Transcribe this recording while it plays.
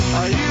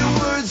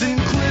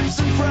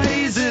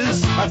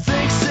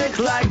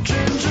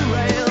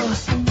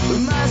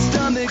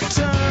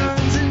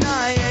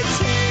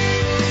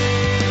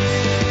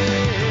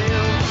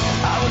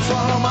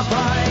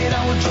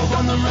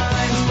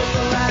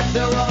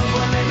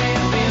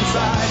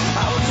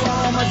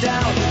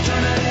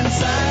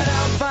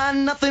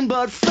nothing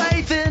but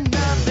faith in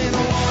nothing. I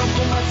wanna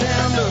put my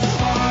tender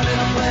heart in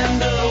a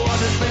blender.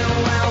 Watch it spin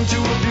around to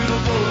a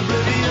beautiful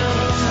oblivion.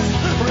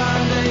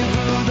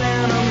 Rendezvous,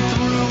 then I'm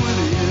through with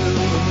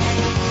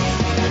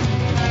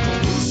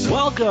you.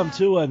 Welcome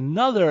to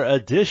another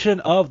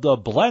edition of The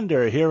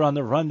Blender here on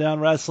the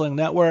Rundown Wrestling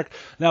Network.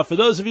 Now, for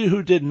those of you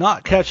who did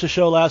not catch the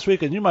show last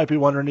week, and you might be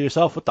wondering to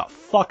yourself, what the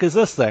fuck is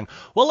this thing?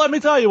 Well, let me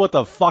tell you what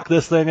the fuck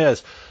this thing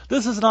is.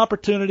 This is an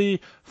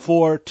opportunity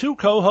for two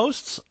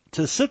co-hosts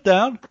to sit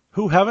down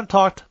who haven't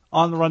talked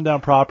on the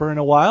Rundown proper in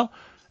a while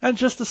and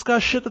just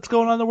discuss shit that's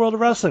going on in the world of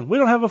wrestling. We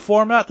don't have a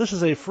format. This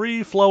is a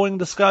free-flowing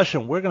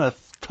discussion. We're going to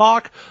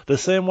talk the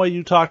same way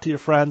you talk to your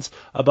friends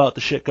about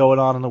the shit going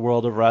on in the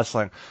world of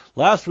wrestling.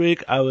 Last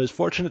week, I was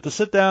fortunate to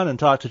sit down and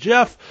talk to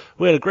Jeff.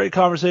 We had a great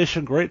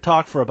conversation, great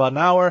talk for about an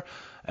hour.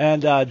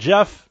 And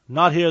Jeff,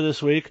 not here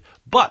this week,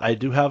 but I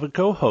do have a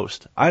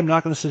co-host. I'm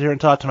not going to sit here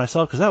and talk to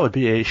myself because that would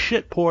be a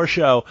shit-poor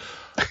show.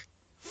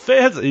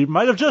 Fans, you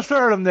might have just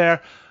heard him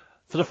there.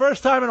 For the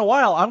first time in a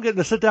while, I'm getting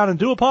to sit down and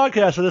do a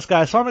podcast with this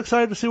guy, so I'm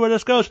excited to see where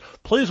this goes.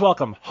 Please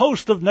welcome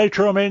host of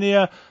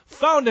Nitromania,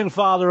 founding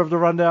father of the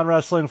Rundown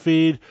Wrestling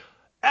feed.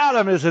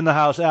 Adam is in the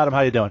house. Adam, how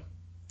you doing?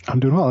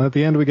 I'm doing well. At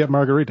the end, we get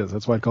margaritas.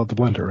 That's why I call it the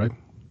blender,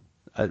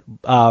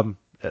 right?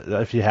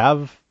 If you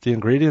have the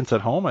ingredients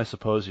at home, I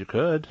suppose you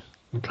could.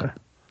 Okay.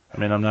 I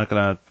mean, I'm not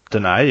going to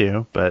deny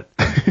you, but...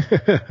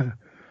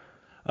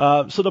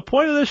 So the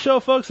point of this show,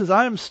 folks, is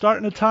I am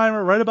starting a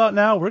timer right about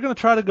now. We're going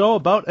to try to go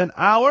about an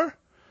hour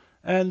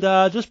and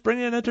just bring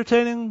you an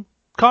entertaining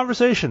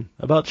conversation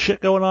about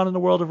shit going on in the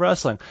world of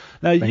wrestling.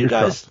 Now, you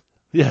guys...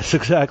 Yes,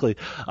 exactly.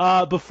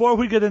 Before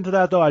we get into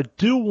that, though, I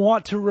do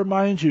want to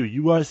remind you,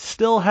 you guys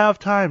still have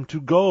time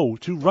to go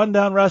to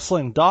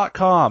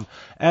rundownwrestling.com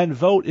and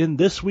vote in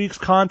this week's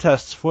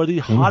contests for the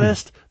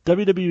hottest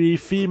WWE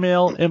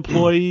female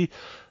employee.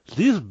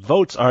 These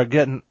votes are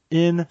getting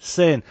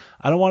insane.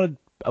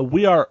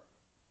 We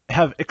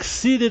have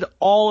exceeded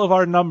all of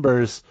our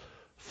numbers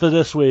for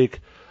this week.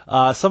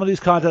 Some of these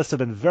contests have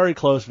been very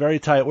close, very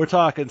tight. We're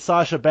talking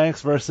Sasha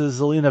Banks versus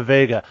Zelina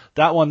Vega.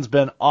 That one's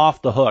been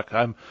off the hook.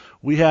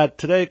 We had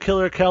today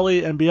Killer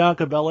Kelly and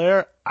Bianca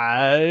Belair.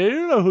 I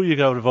don't know who you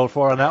go to vote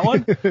for on that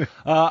one.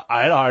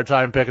 I had a hard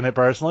time picking it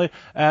personally.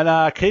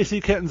 And Casey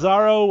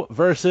Catanzaro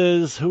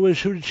versus who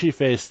did she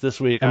face this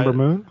week? Ember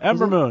Moon?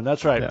 Ember Moon,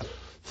 that's right. Yeah.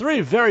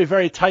 Three very,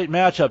 very tight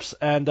matchups,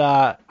 and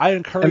I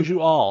encourage you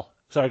all.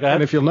 Sorry, go ahead.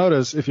 And if you'll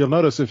notice, if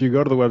you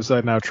go to the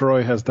website now,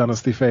 Troy has done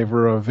us the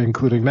favor of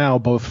including now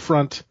both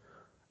front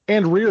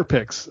and rear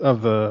picks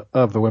of the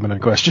women in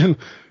question.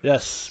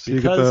 Yes, so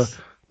you get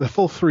the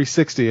full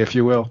 360, if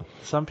you will.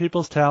 Some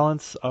people's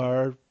talents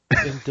are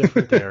in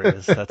different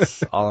areas.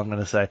 That's all I'm going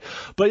to say.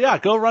 But yeah,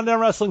 go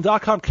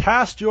rundownwrestling.com,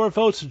 cast your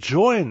votes,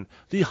 join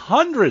the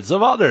hundreds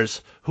of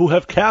others who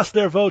have cast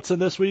their votes in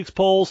this week's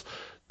polls.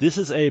 This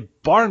is a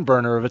barn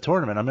burner of a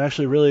tournament. I'm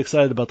actually really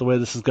excited about the way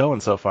this is going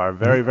so far.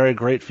 Very, very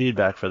great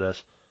feedback for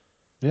this.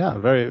 Yeah,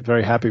 very,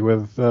 very happy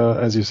with,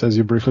 as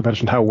you briefly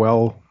mentioned, how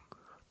well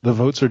the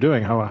votes are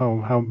doing.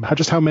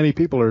 How many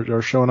people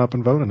are showing up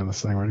and voting in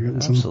this thing. We're getting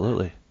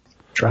Absolutely.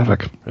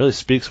 Traffic. Really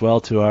speaks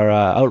well to our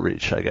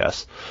outreach, I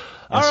guess.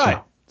 All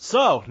right.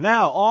 So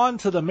now on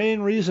to the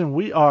main reason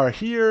we are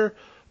here,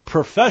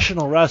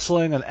 professional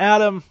wrestling. And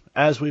Adam,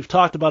 as we've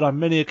talked about on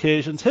many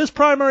occasions, his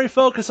primary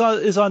focus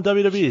is on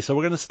WWE. So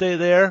we're going to stay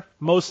there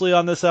mostly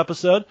on this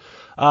episode.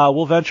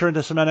 We'll venture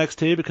into some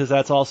NXT because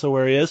that's also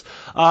where he is.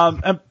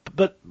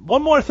 But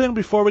one more thing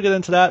before we get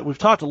into that. We've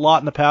talked a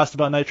lot in the past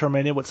about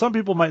Nitromania. What some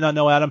people might not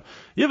know, Adam,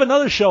 you have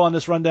another show on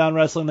this Rundown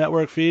Wrestling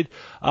Network feed.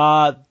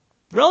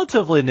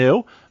 Relatively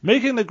new,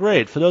 Making the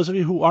Grade. For those of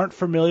you who aren't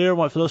familiar,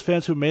 for those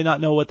fans who may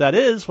not know what that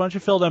is, why don't you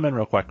fill them in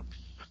real quick?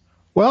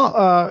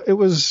 Well,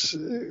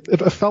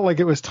 it felt like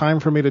it was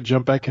time for me to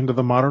jump back into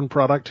the modern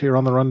product here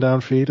on the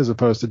Rundown feed as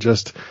opposed to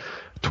just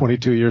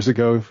 22 years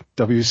ago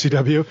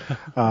WCW.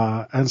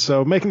 And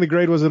so Making the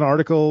Grade was an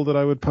article that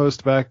I would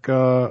post back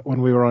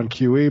when we were on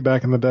QE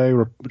back in the day,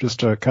 just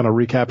kind of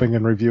recapping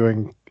and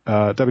reviewing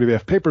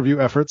WWF pay-per-view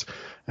efforts.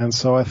 And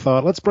so I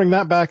thought, let's bring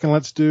that back and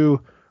let's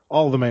do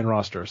all the main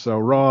roster. So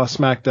Raw,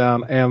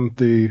 SmackDown, and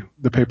the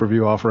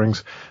pay-per-view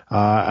offerings.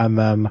 And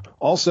then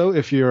also,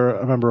 if you're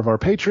a member of our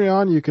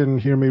Patreon, you can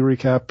hear me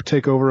recap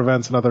takeover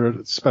events and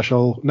other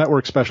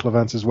network special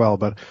events as well.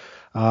 But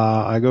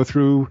I go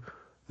through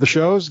the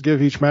shows,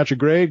 give each match a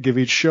grade, give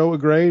each show a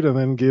grade, and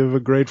then give a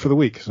grade for the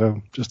week.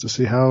 So just to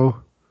see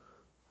how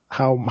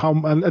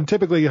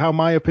typically how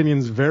my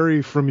opinions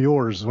vary from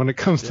yours when it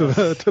comes to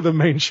the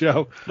main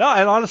show. No,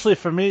 and honestly,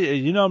 for me,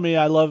 you know me,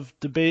 I love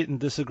debate and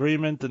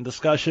disagreement and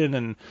discussion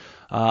and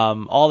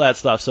all that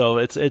stuff. So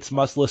it's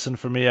must listen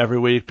for me every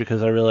week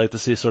because I really like to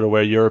see sort of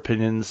where your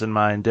opinions and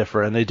mine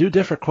differ, and they do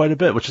differ quite a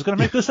bit, which is going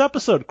to make this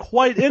episode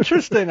quite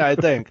interesting, I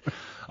think.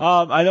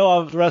 I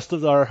know the rest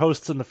of our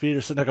hosts in the feed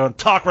are sitting there going,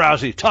 "Talk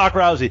Rousey, talk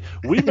Rousey."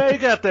 We may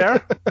get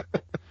there.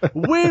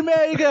 We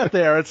may get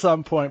there at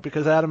some point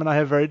because Adam and I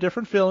have very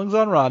different feelings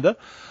on Ronda.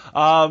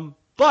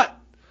 But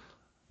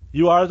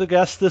you are the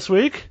guest this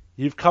week.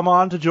 You've come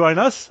on to join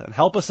us and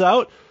help us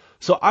out.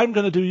 So I'm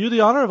going to do you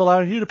the honor of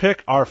allowing you to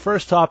pick our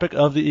first topic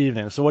of the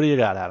evening. So what do you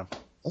got, Adam?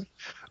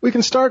 We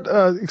can start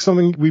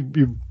something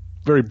you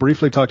very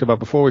briefly talked about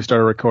before we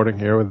started recording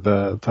here with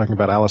talking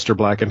about Aleister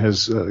Black and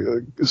his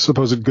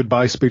supposed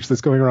goodbye speech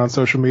that's going around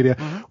social media.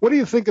 Mm-hmm. What do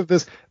you think of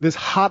this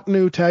hot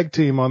new tag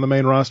team on the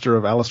main roster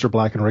of Aleister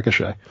Black and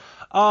Ricochet?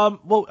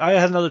 Well, I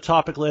had another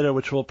topic later,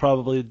 which we'll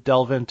probably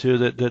delve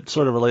into that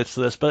sort of relates to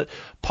this, but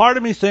part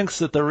of me thinks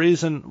that the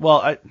reason,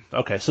 so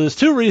there's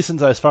two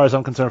reasons as far as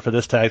I'm concerned for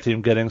this tag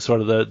team getting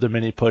sort of the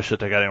mini push that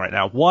they're getting right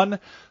now. One,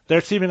 they're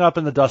teaming up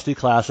in the Dusty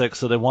Classic,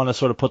 so they want to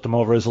sort of put them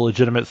over as a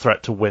legitimate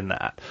threat to win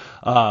that,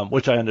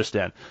 which I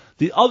understand.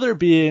 The other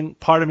being,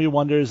 part of me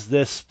wonders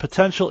this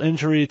potential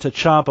injury to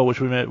Ciampa, which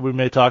we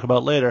may talk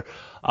about later.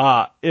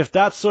 If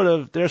that's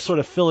they're sort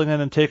of filling in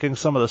and taking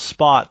some of the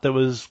spot that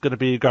was going to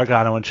be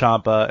Gargano and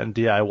Ciampa and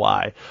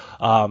DIY.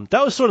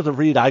 That was sort of the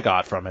read I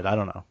got from it. I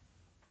don't know.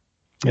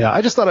 Yeah,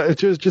 I just thought it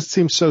just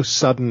seemed so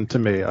sudden to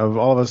me. Of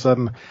all of a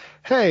sudden,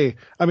 hey,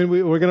 I mean,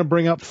 we're going to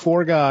bring up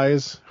 4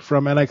 guys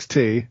from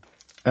NXT,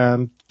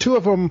 and 2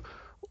 of them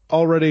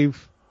already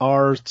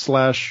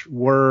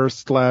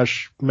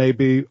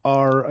are/were/maybe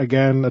are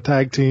again a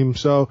tag team.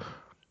 So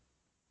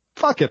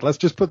fuck it, let's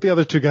just put the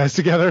other 2 guys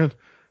together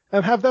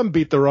and have them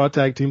beat the Raw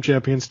Tag Team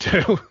Champions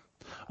too.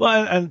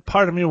 Well, and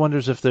part of me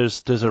wonders if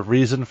there's a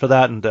reason for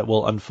that, and that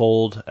will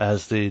unfold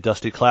as the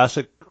Dusty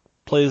Classic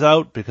plays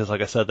out, because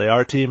like I said, they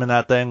are teaming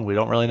that thing. We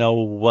don't really know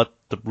what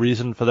the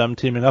reason for them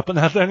teaming up in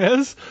that thing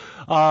is.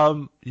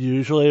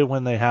 Usually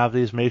when they have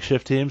these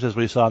makeshift teams, as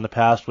we saw in the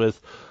past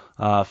with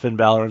Finn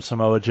Balor and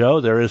Samoa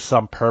Joe, there is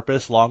some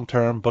purpose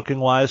long-term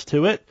booking-wise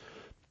to it.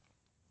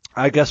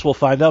 I guess we'll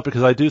find out,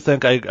 because I do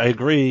think I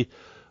agree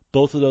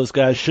both of those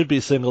guys should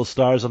be single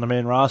stars on the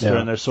main roster,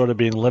 and they're sort of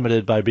being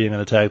limited by being in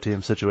a tag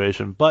team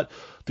situation. But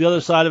the other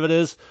side of it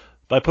is,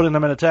 by putting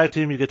them in a tag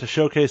team, you get to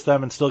showcase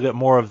them and still get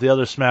more of the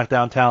other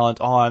SmackDown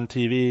talent on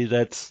TV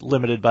that's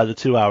limited by the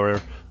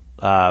 2-hour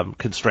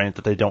constraint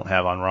that they don't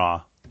have on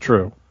Raw.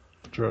 True.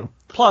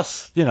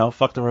 Plus,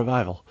 fuck the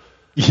Revival.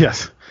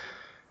 Yes.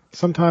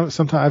 Sometimes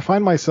I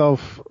find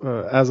myself,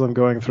 as I'm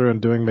going through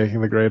and doing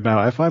Making the Grade now,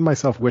 I find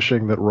myself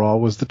wishing that Raw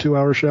was the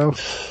 2-hour show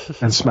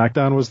and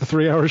SmackDown was the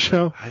 3-hour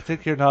show. I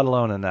think you're not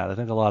alone in that. I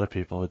think a lot of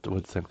people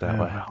would think that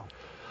way.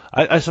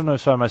 I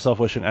sometimes find myself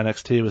wishing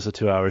NXT was a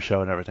 2-hour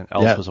show and everything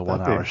else was a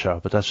 1-hour show,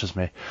 but that's just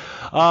me.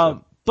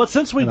 But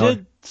since we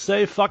did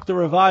say fuck the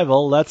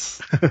Revival,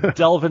 let's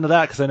delve into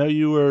that, because I know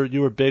you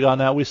were big on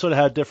that. We sort of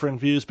had differing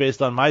views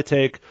based on my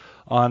take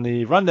on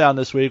the rundown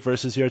this week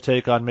versus your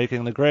take on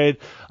Making the Grade.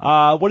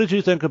 What did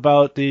you think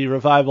about the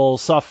Revival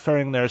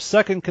suffering their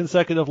second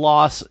consecutive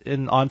loss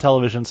on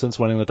television since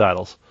winning the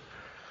titles?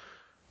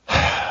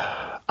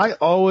 I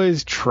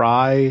always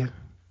try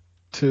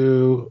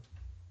to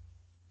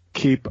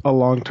keep a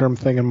long-term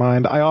thing in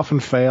mind. I often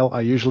fail.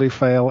 I usually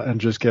fail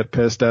and just get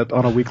pissed at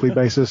on a weekly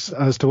basis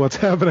as to what's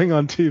happening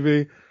on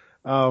TV.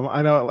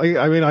 I know.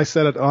 I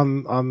said it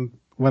on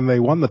when they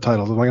won the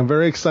titles. I'm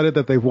very excited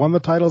that they've won the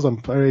titles.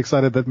 I'm very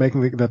excited that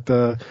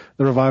the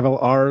Revival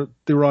are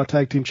the Raw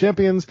Tag Team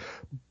Champions.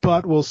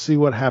 But we'll see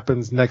what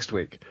happens next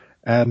week.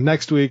 And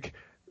next week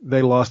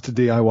they lost to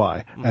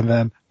DIY, and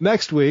then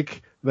next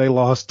week they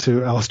lost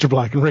to Aleister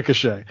Black and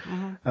Ricochet.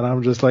 And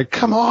I'm just like,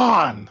 come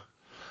on.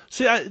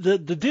 See, the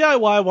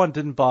DIY one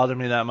didn't bother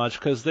me that much,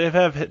 because they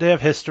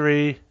have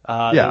history. They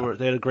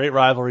had a great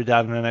rivalry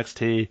down in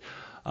NXT,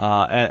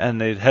 and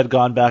they had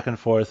gone back and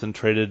forth and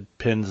traded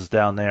pins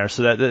down there,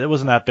 so that it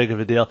wasn't that big of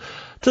a deal.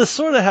 To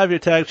sort of have your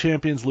tag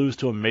champions lose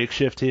to a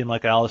makeshift team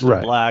like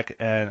Aleister Black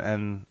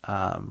and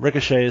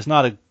Ricochet is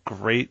not a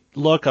great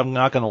look. I'm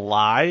not going to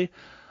lie.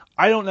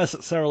 I don't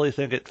necessarily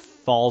think it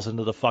falls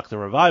into the fuck the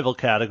Revival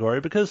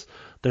category, because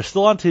they're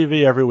still on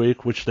TV every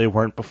week, which they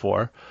weren't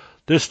before.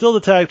 They're still the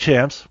tag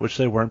champs, which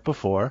they weren't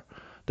before.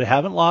 They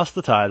haven't lost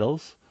the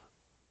titles.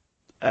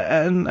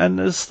 And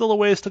there's still a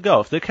ways to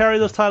go. If they carry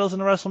those titles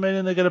into WrestleMania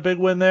and they get a big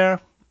win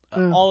there,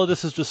 all of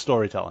this is just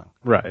storytelling.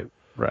 Right.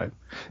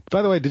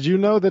 By the way, did you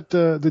know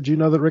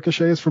that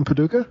Ricochet is from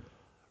Paducah?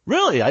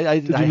 Really?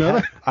 Did you know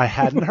that? I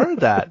hadn't heard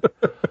that.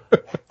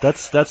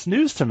 That's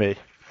news to me.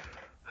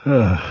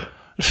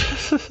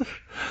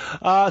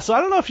 So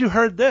I don't know if you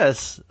heard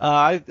this.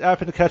 I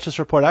happened to catch this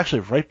report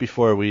actually right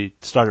before we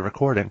started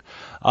recording.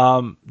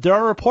 There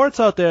are reports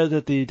out there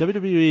that the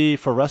WWE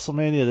for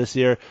WrestleMania this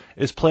year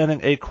is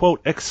planning a,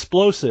 quote,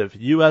 explosive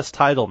U.S.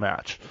 title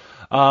match.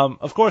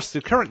 Of course,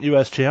 the current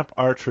U.S. champ,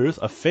 R-Truth,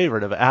 a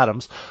favorite of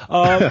Adams,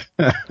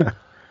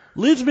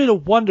 leads me to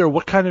wonder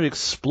what kind of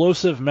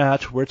explosive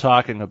match we're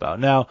talking about.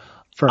 Now,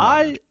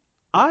 I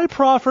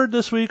proffered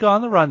this week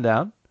on the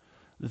rundown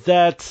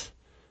that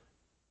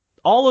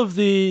all of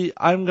the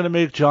I'm going to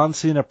make John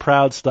Cena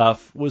proud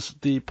stuff was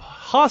the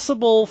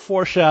possible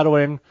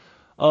foreshadowing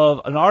of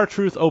an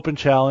R-Truth Open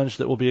Challenge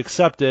that will be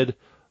accepted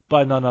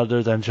by none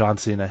other than John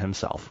Cena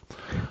himself.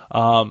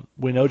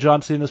 We know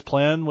John Cena's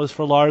plan was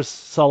for Lars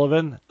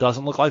Sullivan.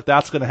 Doesn't look like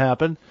that's going to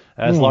happen,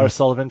 as Lars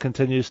Sullivan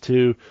continues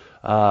to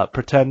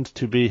pretend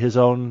to be his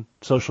own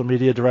social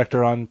media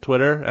director on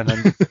Twitter and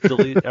then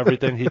delete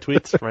everything he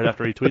tweets right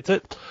after he tweets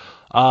it.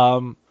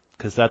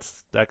 Because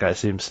that guy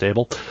seems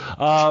stable.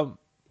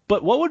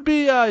 But what would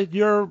be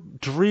your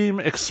dream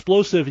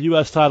explosive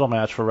U.S. title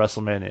match for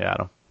WrestleMania,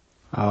 Adam?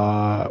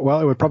 Well,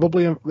 it would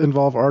probably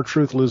involve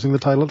R-Truth losing the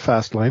title at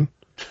Fastlane.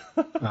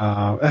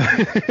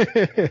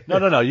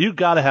 No. You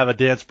got to have a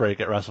dance break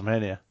at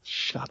WrestleMania.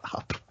 Shut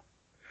up.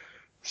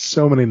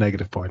 So many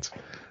negative points.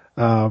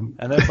 And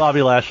then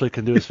Bobby Lashley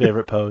can do his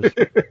favorite pose.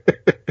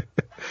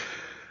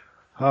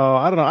 Oh,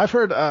 I don't know. I've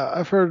heard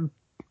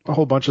a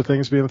whole bunch of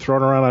things being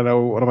thrown around. I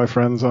know one of my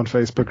friends on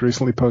Facebook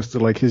recently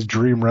posted like his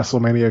dream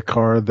WrestleMania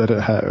card that it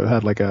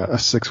had like a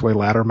 6-way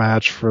ladder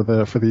match for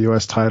the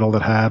U.S. title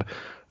that had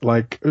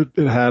like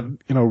it had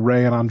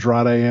Rey and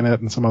Andrade in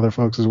it and some other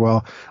folks as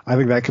well. I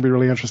think that could be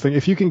really interesting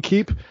if you can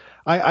keep.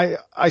 I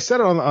said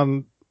it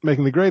on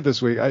Making the Grade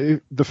this week.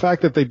 The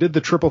fact that they did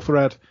the triple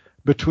threat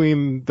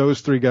between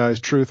those three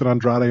guys, Truth and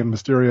Andrade and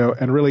Mysterio,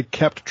 and really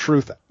kept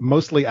Truth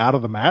mostly out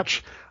of the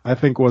match, I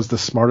think was the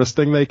smartest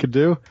thing they could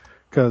do,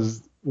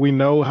 because we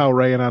know how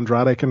Rey and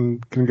Andrade can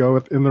go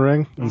in the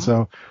ring. Mm-hmm. And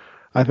so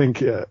I think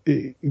that'd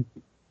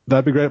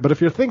be great. But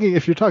if you're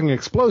talking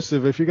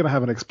explosive, if you're going to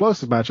have an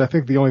explosive match, I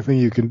think the only thing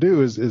you can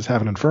do is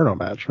have an Inferno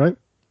match, right?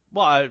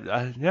 Well,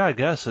 I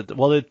guess.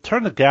 They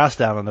turned the gas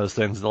down on those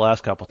things the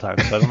last couple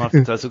times. So I don't know if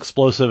it's as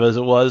explosive as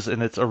it was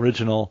in its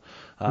original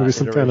maybe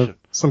some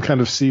kind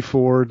of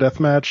C4 death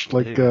match,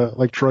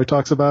 like Troy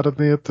talks about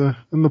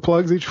in the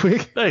plugs each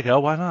week. There you go.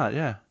 Why not?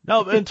 Yeah.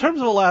 No, in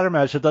terms of a ladder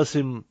match, it does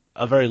seem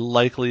a very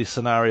likely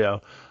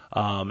scenario.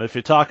 If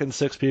you're talking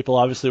 6 people,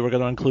 obviously we're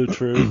going to include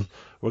Truth.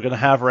 We're going to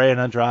have Rey and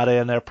Andrade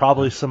in there.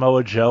 Probably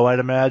Samoa Joe, I'd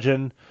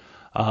imagine.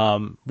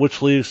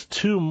 Which leaves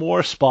 2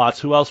 more spots.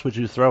 Who else would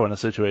you throw in a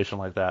situation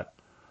like that?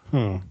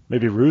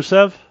 Maybe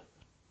Rusev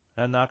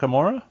and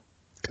Nakamura?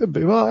 Could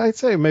be. Well, I'd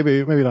say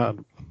maybe not.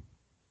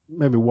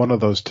 Maybe one of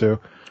those 2.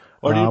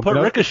 Or do you put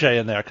Ricochet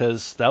in there?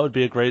 Because that would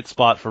be a great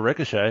spot for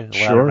Ricochet,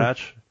 a ladder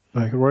match.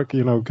 That could work,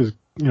 because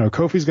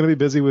Kofi's going to be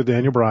busy with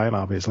Daniel Bryan,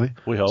 obviously.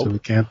 We hope. So we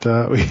can't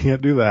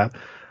do that.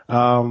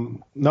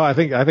 No, I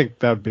think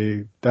that would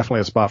be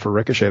definitely a spot for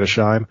Ricochet to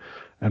shine,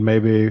 and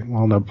maybe,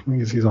 well, no,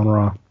 because he's on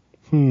Raw.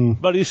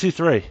 But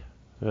EC3.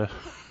 Yeah.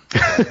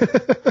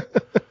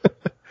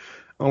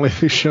 Only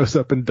if he shows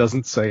up and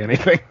doesn't say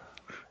anything.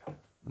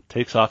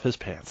 Takes off his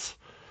pants.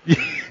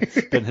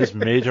 It's been his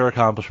major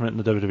accomplishment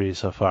in the WWE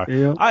so far.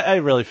 Yeah. I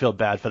really feel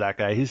bad for that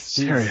guy. He's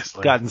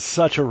gotten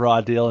such a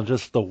raw deal and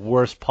just the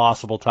worst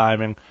possible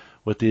timing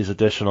with these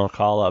additional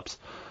call-ups.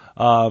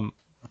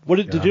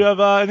 Did you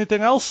have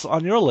anything else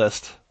on your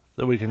list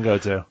that we can go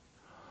to?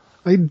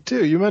 I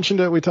do. You mentioned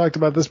it. We talked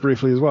about this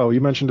briefly as well. You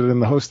mentioned it in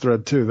the host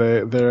thread too.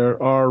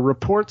 There are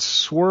reports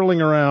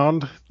swirling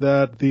around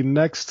that the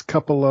next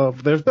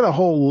there's been a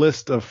whole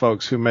list of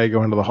folks who may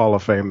go into the Hall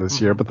of Fame this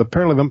year, but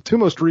apparently the 2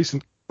 most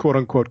recent quote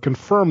unquote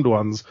confirmed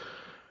ones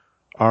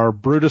are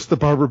Brutus the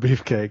Barber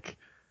Beefcake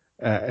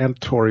and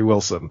Torrie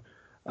Wilson.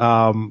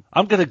 I'm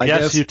going to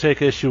guess you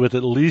take issue with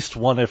at least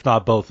one, if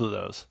not both of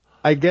those.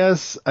 I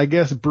guess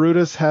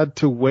Brutus had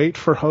to wait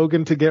for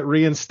Hogan to get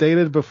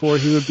reinstated before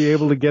he would be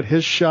able to get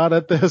his shot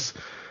at this.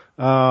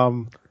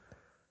 And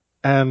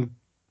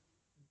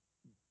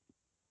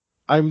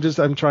I'm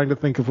trying to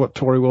think of what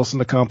Torrie Wilson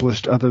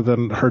accomplished other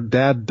than her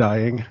dad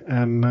dying.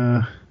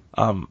 And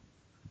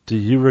do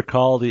you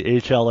recall the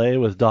HLA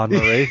with Don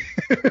Marie?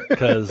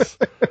 Because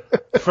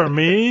for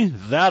me,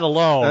 that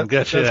alone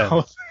gets you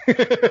in.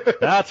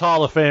 That's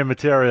Hall of Fame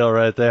material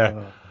right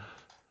there.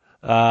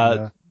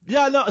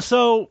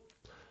 So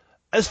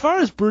as far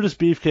as Brutus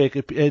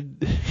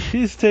Beefcake,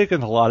 he's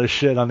taken a lot of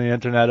shit on the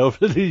internet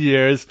over the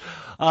years.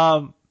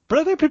 But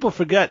I think people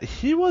forget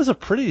he was a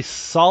pretty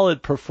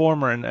solid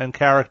performer and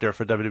character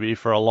for WWE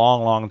for a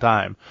long, long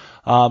time.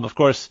 Of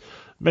course,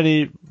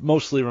 many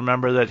mostly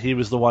remember that he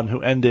was the one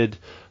who ended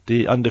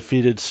the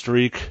undefeated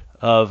streak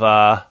of,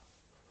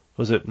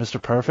 was it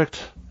Mr.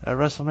 Perfect at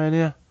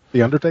WrestleMania?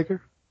 The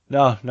Undertaker?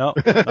 No, not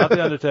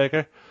The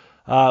Undertaker.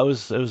 I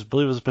believe it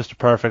was Mr.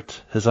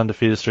 Perfect, his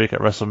undefeated streak at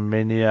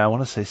WrestleMania, I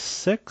want to say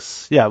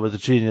 6? Yeah, with the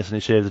Genius, and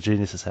he shaved the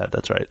Genius's head,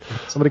 that's right.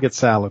 Somebody get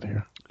salad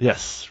here.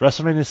 Yes,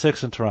 WrestleMania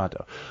 6 in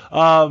Toronto.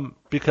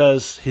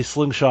 Because he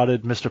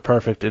slingshotted Mr.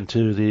 Perfect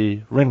into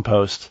the ring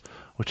post,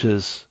 which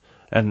is,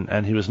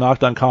 and he was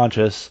knocked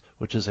unconscious,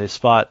 which is a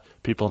spot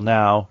people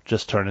now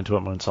just turn into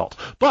a moonsault.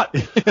 But,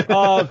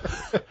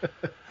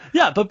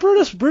 but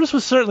Brutus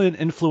was certainly an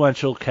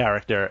influential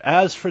character.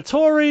 As for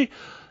Torrie,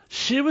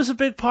 she was a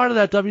big part of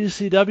that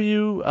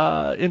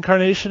WCW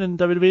incarnation in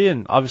WWE,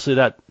 and obviously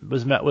that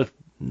was met with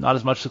not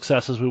as much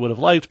success as we would have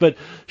liked, but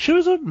she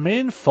was a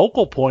main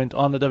focal point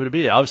on the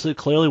WWE. Obviously,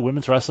 clearly,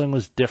 women's wrestling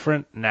was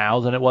different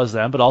now than it was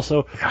then, but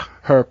also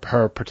her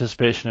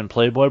participation in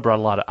Playboy brought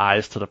a lot of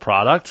eyes to the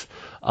product.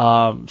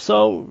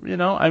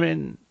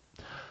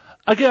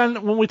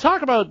 Again, when we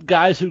talk about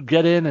guys who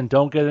get in and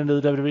don't get into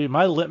the WWE,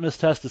 my litmus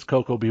test is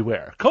Coco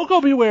Beware.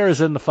 Coco Beware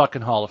is in the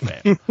fucking Hall of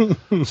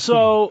Fame.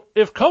 So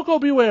if Coco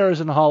Beware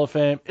is in the Hall of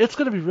Fame, it's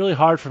going to be really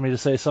hard for me to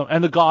say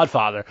and The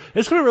Godfather,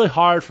 it's going to be really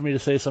hard for me to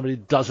say somebody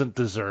doesn't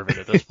deserve it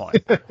at this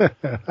point.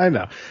 I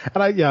know.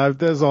 And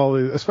there's all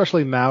these,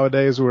 especially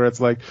nowadays where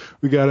it's like,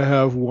 we got to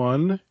have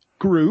one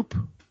group,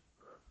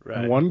 Right.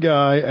 and one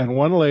guy and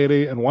one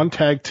lady and one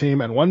tag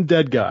team and one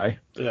dead guy.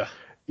 Yeah.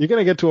 You're going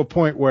to get to a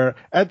point where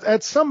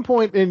at some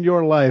point in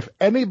your life,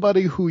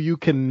 anybody who you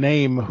can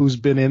name who's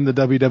been in the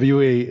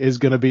WWE is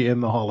going to be in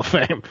the Hall of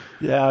Fame.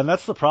 Yeah, and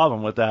that's the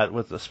problem with that,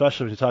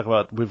 especially when you talk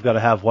about we've got to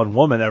have one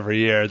woman every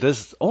year.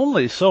 There's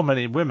only so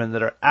many women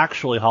that are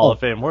actually Hall of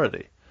Fame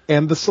worthy.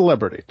 And the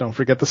celebrity. Don't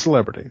forget the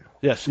celebrity.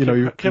 Yes, Kim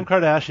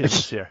Kardashian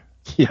this year.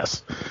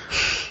 Yes.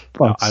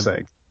 Fuck's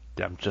sake.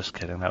 I'm just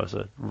kidding. That was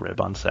a rib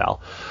on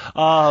Sal.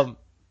 Oh,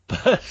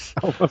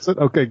 was it?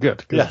 Okay,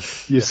 good.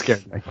 Yes. You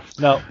scared me.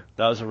 No,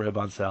 that was a rib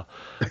on Sal.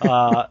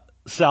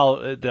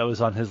 Sal, that was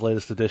on his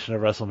latest edition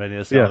of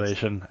WrestleMania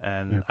Salvation,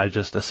 and I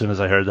just, as soon as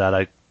I heard that,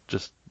 I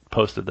just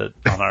posted it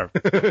on our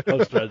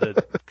post thread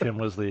that Kim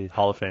was the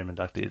Hall of Fame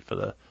inductee for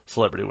the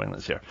Celebrity Wing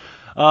this year.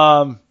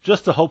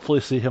 Just to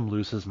hopefully see him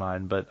lose his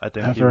mind, but I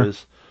think he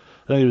was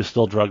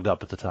still drugged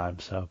up at the time.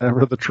 So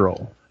ever the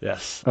troll.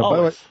 Yes. By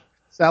the way,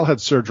 Sal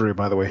had surgery.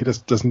 By the way, he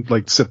just doesn't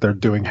like sit there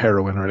doing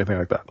heroin or anything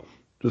like that.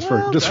 Just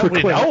for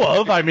we know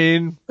of. I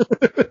mean,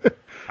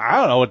 I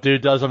don't know what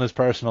dude does on his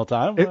personal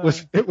time. It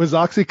was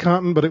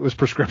OxyContin, but it was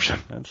prescription.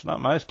 It's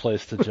not my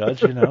place to judge.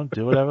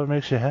 Do whatever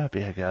makes you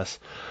happy, I guess.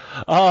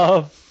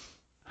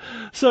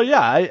 So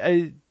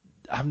yeah,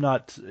 I'm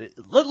not.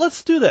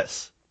 Let's do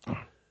this.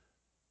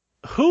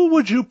 Who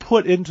would you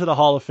put into the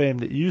Hall of Fame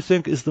that you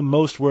think is the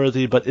most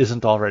worthy but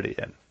isn't already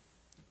in?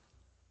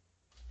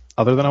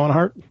 Other than Owen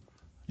Hart?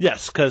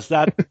 Yes, because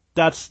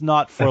that's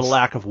not for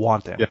lack of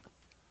wanting. Yeah.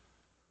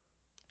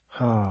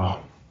 Oh,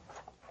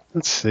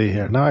 let's see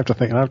here. Now I have to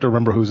think. I have to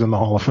remember who's in the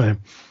Hall of Fame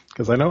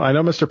because I know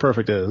Mr.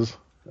 Perfect is.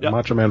 Yep.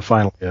 Macho Man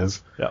finally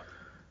is. Yeah.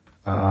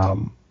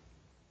 I'm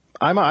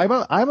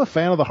a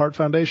fan of the Hart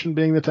Foundation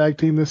being the tag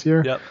team this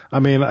year. Yep. I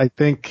mean, I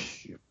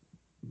think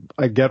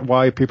I get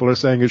why people are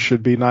saying it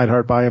should be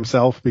Neidhart by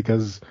himself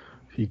because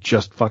he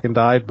just fucking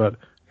died, but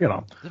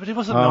But he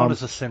wasn't known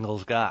as a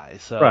singles guy,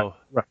 so.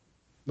 Right.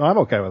 No, I'm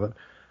okay with it.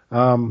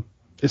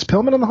 Is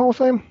Pillman in the Hall of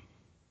Fame?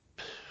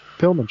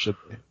 Pillman should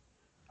be.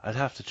 I'd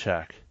have to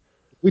check.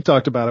 We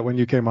talked about it when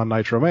you came on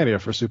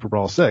Nitromania for Super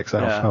Brawl 6.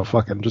 How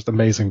fucking just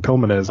amazing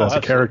Pillman is as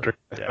a character.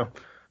 Yeah.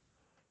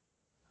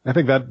 I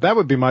think that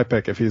would be my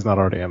pick if he's not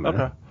already in there.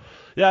 Okay.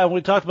 Yeah, and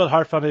we talked about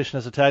Hart Foundation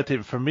as a tag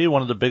team. For me,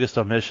 one of the biggest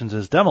omissions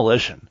is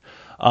Demolition.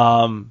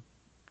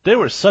 They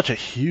were such a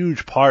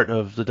huge part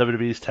of the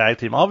WWE's tag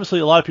team. Obviously,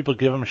 a lot of people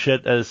give them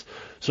shit as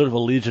sort of a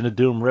Legion of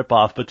Doom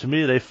ripoff, but to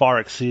me, they far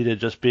exceeded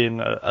just being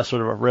a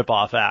sort of a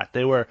ripoff act.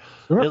 They were,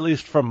 at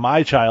least from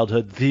my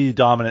childhood, the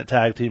dominant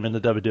tag team in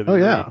the WWE. Oh,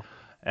 yeah.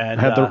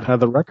 And had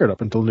the record up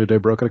until New Day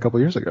broke it a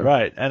couple years ago.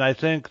 Right, and I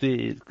think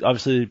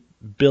obviously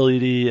Billy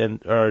D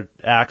or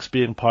Axe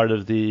being part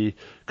of the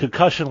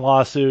concussion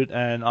lawsuit,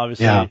 and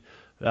obviously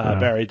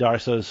Barry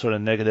Darso's sort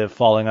of negative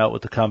falling out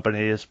with the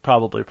company has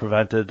probably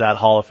prevented that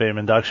Hall of Fame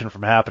induction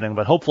from happening,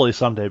 but hopefully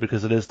someday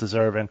because it is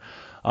deserving.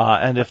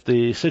 And if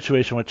the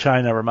situation with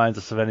China reminds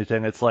us of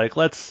anything, it's like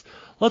let's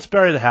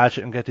bury the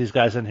hatchet and get these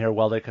guys in here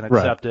while they can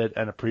accept it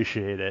and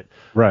appreciate it.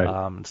 Right.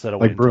 Instead of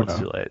like waiting Bruno. until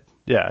it's too late.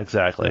 Yeah,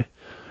 exactly.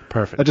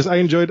 Perfect. I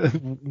enjoyed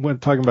when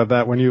talking about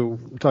that when you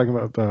were talking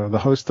about the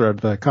host thread,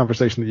 the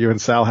conversation that you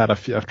and Sal had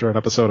after an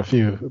episode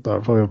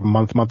probably a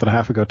month and a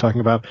half ago,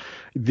 talking about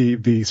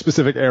the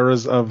specific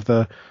eras of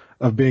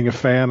being a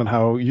fan and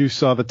how you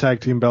saw the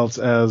tag team belts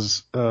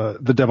as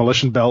the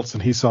Demolition belts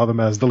and he saw them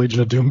as the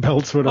Legion of Doom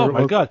belts. Whatever. Oh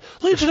my God,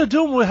 Legion of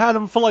Doom had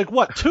them for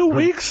 2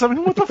 weeks? I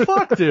mean, what the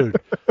fuck, dude?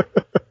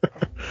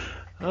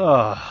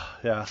 Oh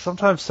yeah.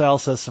 Sometimes Sal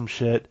says some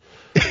shit.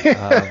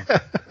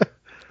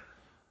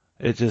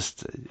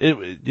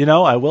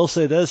 I will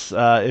say this,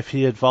 if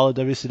he had followed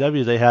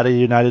WCW, they had a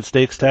United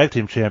States Tag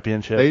Team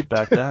Championship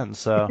back then,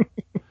 so.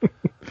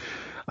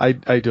 I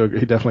do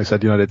agree. He definitely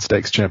said United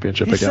States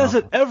Championship again. He says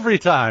it every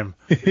time.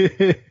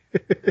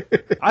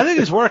 I think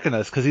he's working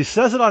us, because he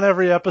says it on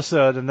every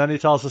episode, and then he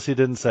tells us he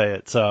didn't say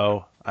it,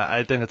 so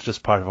I think it's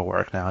just part of a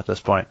work now at this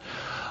point.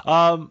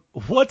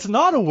 What's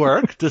not a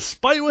work,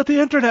 despite what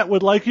the internet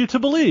would like you to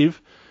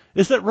believe,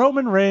 is that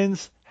Roman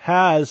Reigns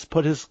has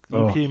put his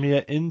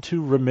leukemia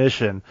into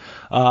remission.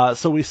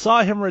 So we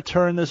saw him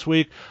return this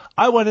week.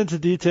 I went into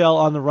detail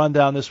on the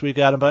rundown this week,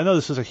 Adam, but I know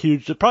this is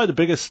probably the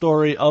biggest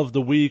story of the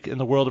week in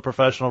the world of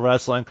professional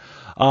wrestling.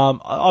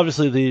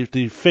 Obviously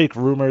the fake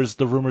rumors,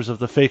 the rumors of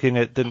the faking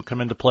it didn't come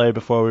into play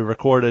before we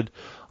recorded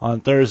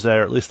on Thursday,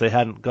 or at least they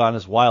hadn't gone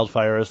as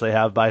wildfire as they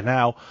have by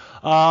now.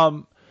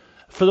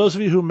 For those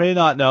of you who may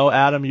not know,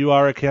 Adam, you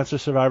are a cancer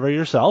survivor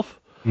yourself.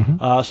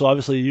 So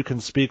obviously you can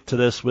speak to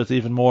this with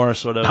even more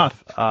sort of...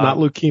 Not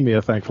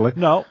leukemia, thankfully.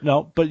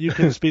 No, but you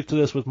can speak to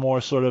this with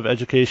more sort of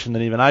education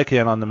than even I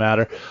can on the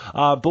matter.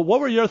 But what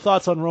were your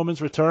thoughts on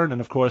Roman's return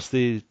and, of course,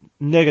 the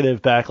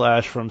negative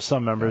backlash from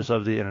some members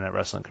of the internet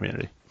wrestling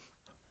community?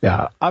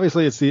 Yeah,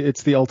 obviously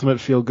it's the ultimate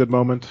feel-good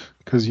moment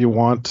because you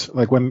want,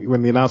 like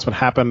when the announcement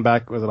happened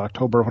back, was it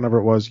October, whenever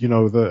it was,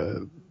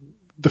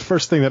 the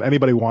first thing that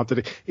anybody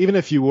wanted, even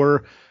if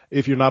you're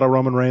not a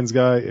Roman Reigns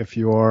guy, if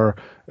you are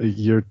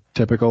your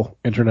typical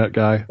internet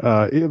guy,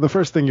 the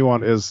first thing you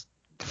want is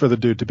for the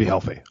dude to be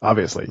healthy,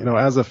 obviously.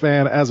 As a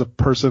fan, as a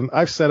person,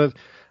 I've said it.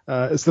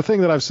 It's the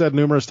thing that I've said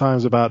numerous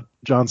times about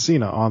John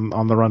Cena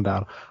on the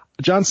rundown.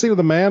 John Cena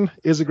the man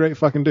is a great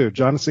fucking dude.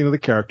 John Cena the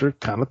character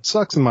kind of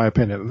sucks in my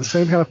opinion. And the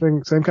same kind of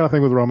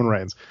thing with Roman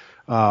Reigns.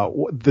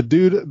 The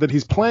dude that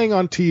he's playing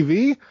on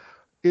TV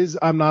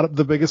I'm not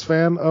the biggest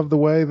fan of the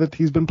way that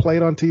he's been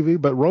played on TV,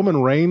 but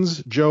Roman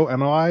Reigns, Joe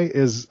and I,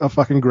 is a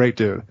fucking great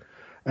dude.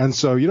 And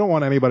so you don't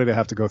want anybody to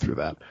have to go through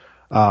that.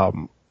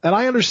 And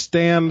I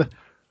understand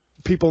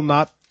people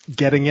not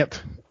getting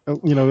it.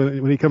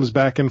 When he comes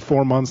back in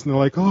 4 months and they're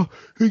like, oh,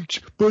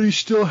 but he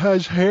still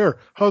has hair.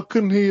 How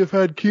couldn't he have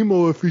had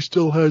chemo if he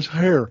still has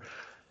hair?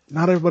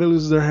 Not everybody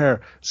loses their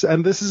hair.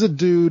 And this is a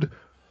dude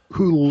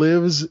who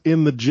lives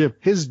in the gym.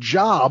 His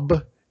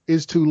job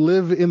is to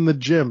live in the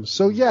gym.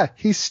 So yeah,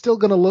 he's still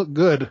going to look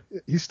good.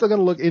 He's still going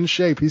to look in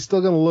shape. He's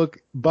still going to look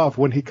buff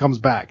when he comes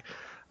back.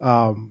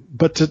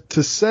 But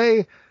to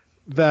say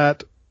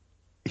that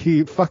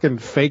he fucking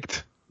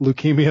faked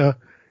leukemia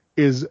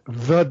is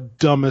the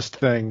dumbest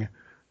thing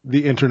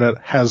the internet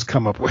has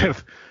come up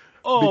with.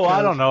 Oh,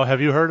 I don't know.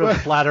 Have you heard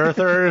of flat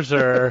earthers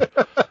or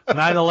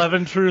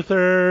 9/11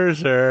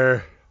 truthers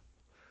or...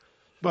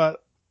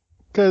 But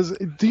because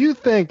do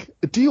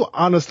you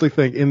honestly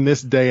think in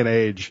this day and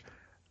age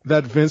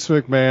that Vince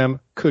McMahon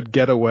could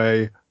get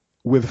away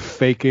with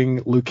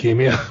faking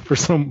leukemia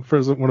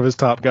for one of his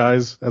top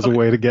guys as a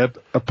way to get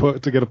a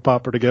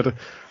pop or to get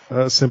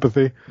a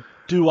sympathy?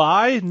 Do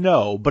I?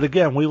 No. But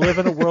again, we live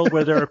in a world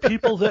where there are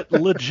people that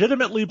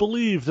legitimately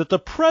believe that the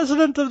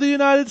President of the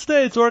United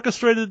States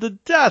orchestrated the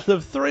death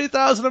of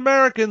 3,000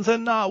 Americans,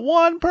 and not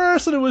one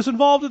person who was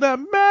involved in that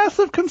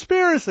massive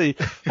conspiracy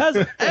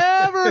has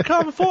ever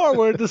come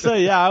forward to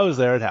say, yeah, I was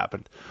there, it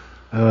happened.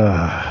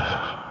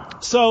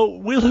 So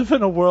we live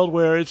in a world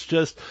where it's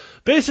just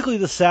basically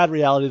the sad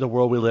reality of the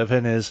world we live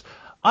in is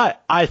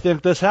I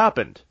think this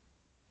happened.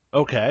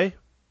 Okay.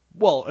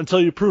 Well, until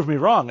you prove me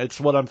wrong, it's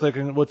what I'm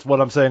thinking, what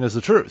I'm saying is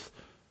the truth.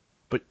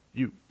 But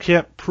you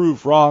can't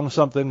prove wrong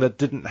something that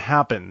didn't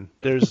happen.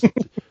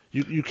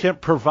 You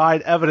can't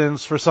provide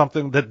evidence for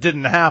something that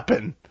didn't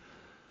happen.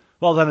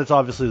 Well, then it's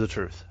obviously the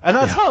truth. And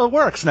that's how it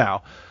works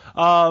now.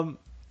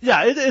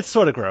 It's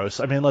sort of gross.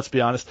 I mean, let's be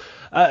honest.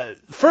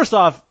 First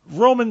off,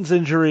 Roman's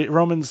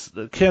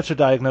cancer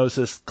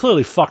diagnosis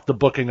clearly fucked the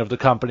booking of the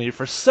company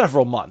for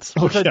several months,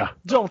 which I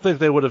don't think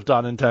they would have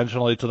done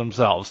intentionally to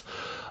themselves.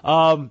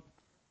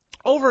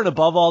 Over and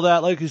above all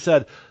that, like you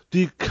said,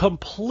 the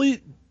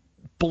complete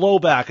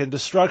blowback and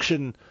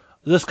destruction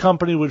this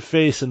company would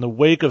face in the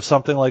wake of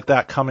something like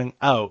that coming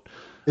out.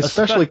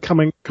 Especially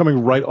coming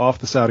right off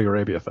the Saudi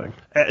Arabia thing.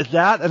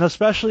 That, and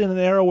especially in an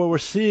era where we're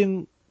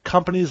seeing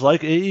companies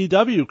like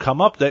AEW come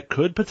up that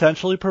could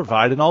potentially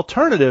provide an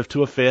alternative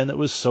to a fan that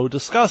was so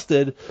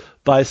disgusted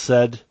by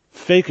said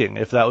faking,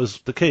 if that was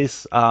the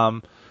case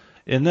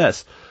in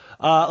this.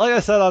 Like I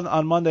said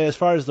on Monday, as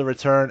far as the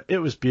return, it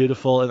was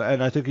beautiful,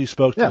 and I think you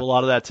spoke to a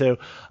lot of that too.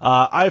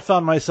 I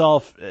found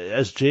myself,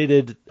 as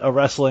jaded a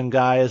wrestling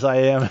guy as I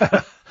am,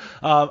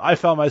 I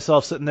found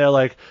myself sitting there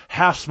like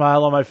half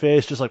smile on my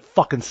face, just like,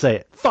 fucking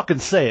say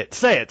it,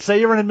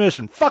 say you're in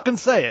admission, fucking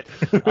say it.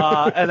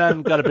 And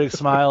then got a big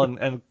smile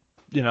and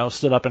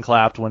stood up and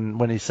clapped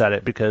when he said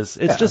it, because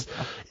it's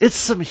it's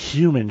some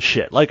human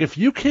shit. Like, if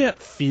you can't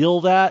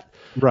feel that,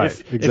 right,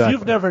 if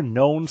you've never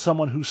known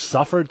someone who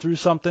suffered through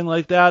something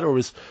like that or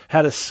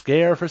had a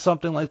scare for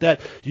something like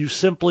that, you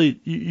simply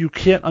you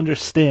can't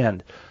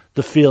understand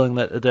the feeling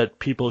that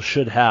people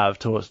should have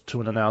to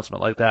an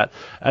announcement like that.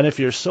 And if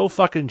you're so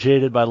fucking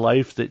jaded by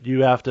life that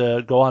you have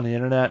to go on the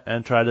internet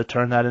and try to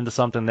turn that into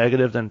something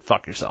negative, then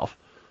fuck yourself.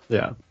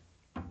 Yeah.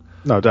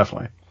 No,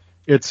 definitely.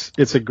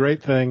 It's a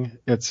great thing.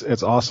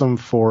 It's awesome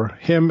for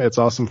him. It's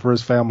awesome for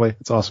his family.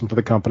 It's awesome for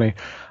the company.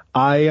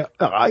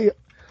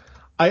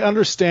 I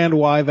understand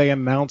why they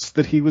announced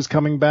that he was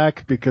coming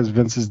back, because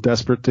Vince is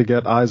desperate to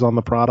get eyes on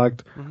the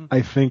product. Mm-hmm.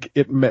 I think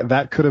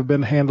that could have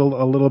been handled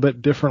a little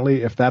bit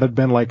differently if that had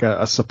been like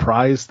a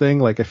surprise thing.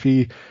 Like if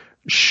he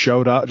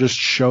showed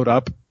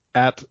up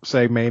at,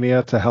 say,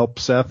 Mania to help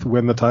Seth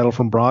win the title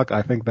from Brock,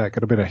 I think that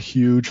could have been a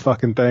huge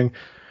fucking thing.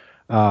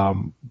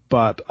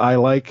 But I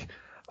like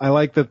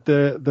that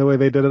the way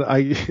they did it.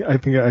 I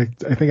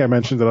think I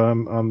mentioned it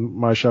on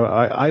my show.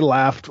 I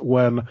laughed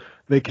when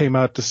they came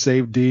out to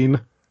save Dean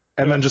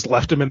and then just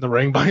left him in the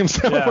ring by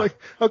himself. Yeah. Like,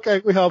 okay,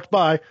 we helped,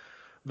 bye.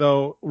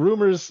 Though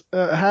rumors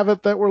have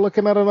it that we're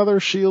looking at another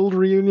Shield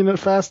reunion at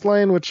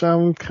Fastlane, which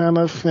I'm kind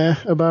of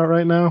about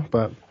right now.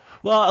 But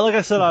Well, like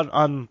I said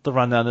on the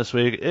rundown this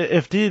week,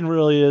 if Dean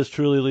really is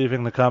truly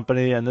leaving the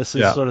company and this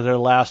is sort of their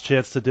last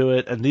chance to do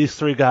it, and these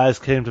three guys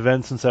came to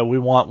Vince and said, we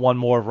want one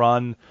more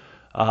run,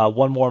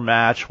 one more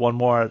match, one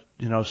more,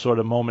 sort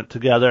of moment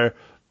together,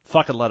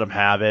 fucking let them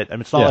have it. I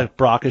mean, it's not like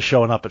Brock is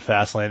showing up at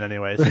Fastlane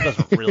anyway, so it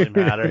doesn't really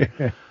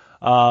matter.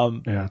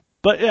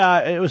 But yeah,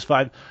 it was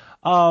fine.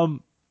 The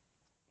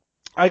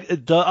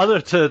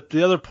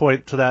other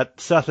point to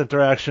that Seth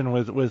interaction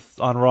with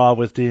on Raw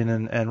with Dean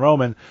and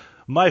Roman,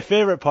 my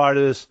favorite part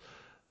is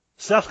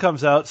Seth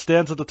comes out,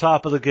 stands at the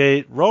top of the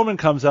gate. Roman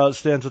comes out,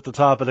 stands at the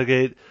top of the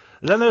gate.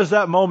 And then there's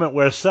that moment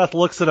where Seth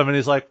looks at him and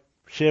he's like,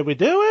 should we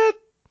do it?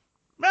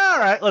 All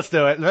right, let's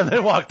do it. And then they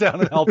walk down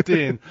and help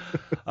Dean.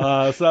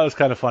 So that was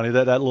kind of funny,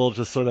 that little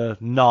just sort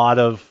of nod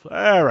of,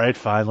 all right,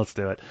 fine, let's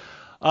do it.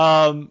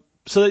 But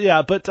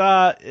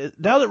now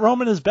that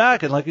Roman is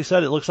back, and like you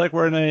said, it looks like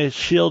we're in a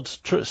Shield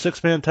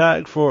 6-man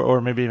tag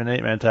or maybe even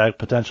 8-man tag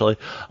potentially,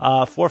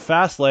 for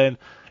Fastlane.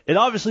 It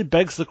obviously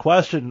begs the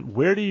question,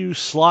 where do you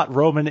slot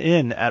Roman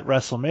in at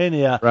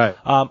WrestleMania? Right.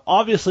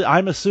 Obviously,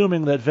 I'm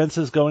assuming that Vince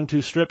is going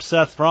to strip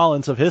Seth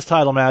Rollins of his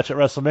title match at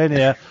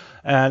WrestleMania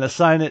and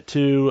assign it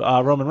to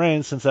Roman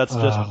Reigns, since that's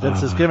just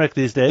Vince's gimmick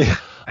these days.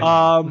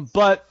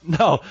 But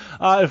no,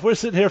 if we're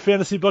sitting here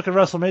fantasy booking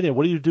WrestleMania,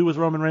 what do you do with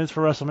Roman Reigns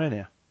for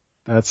WrestleMania?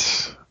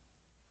 That's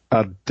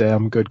a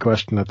damn good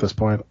question at this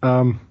point.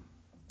 I mean,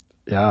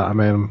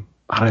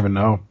 I don't even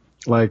know.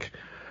 Like,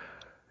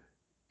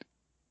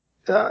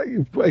 I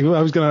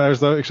was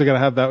actually gonna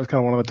have that was kind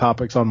of one of the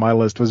topics on my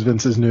list, was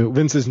Vince's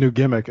new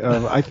gimmick.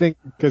 I think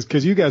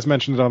because you guys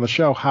mentioned it on the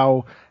show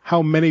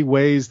how many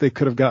ways they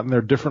could have gotten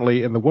there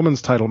differently in the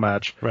women's title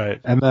match,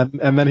 right? And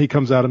then he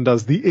comes out and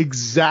does the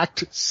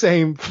exact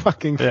same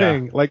fucking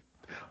thing, like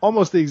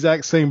almost the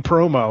exact same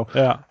promo,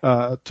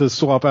 to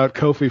swap out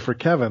Kofi for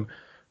Kevin.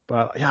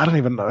 But yeah, I don't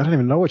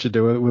even know what you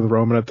do with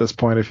Roman at this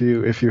point, if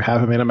you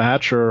have him in a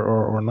match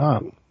or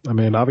not. I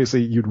mean,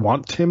 obviously you'd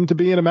want him to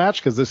be in a match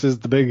because this is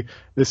the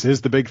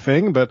big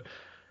thing, but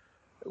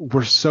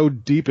we're so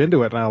deep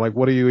into it now. Like,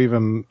 what do you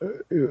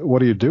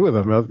do with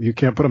him? You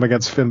can't put him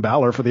against Finn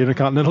Balor for the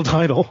Intercontinental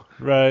title.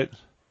 Right.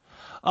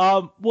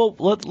 Well,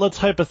 let's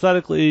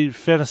hypothetically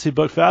fantasy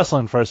book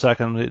Fastlane for a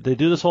second. They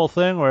do this whole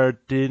thing where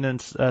Dean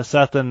and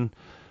Seth and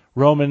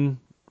Roman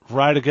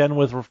ride again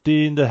with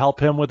Dean to help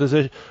him with his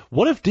issue.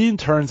 What if Dean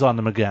turns on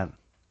them again?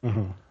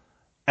 Mm-hmm.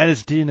 And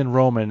it's Dean and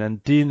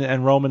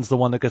Roman's the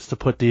one that gets to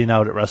put Dean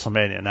out at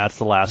WrestleMania, and that's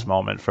the last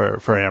moment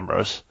for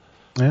Ambrose.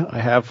 Yeah, I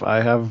have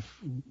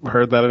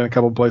heard that in a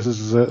couple of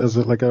places as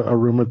like a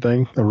rumored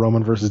thing, a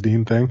Roman versus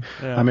Dean thing.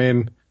 Yeah. I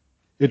mean,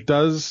 it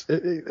does.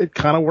 It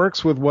kind of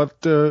works with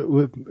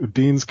with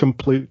Dean's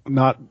complete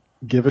not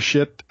give a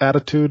shit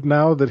attitude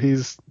now that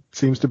he's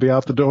seems to be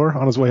out the door,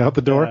 on his way out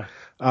the door. Yeah.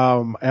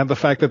 And the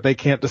fact that they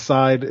can't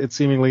decide, it's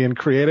seemingly in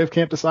creative,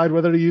 can't decide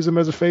whether to use him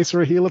as a face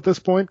or a heel at this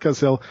point, because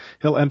he'll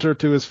enter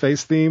to his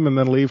face theme and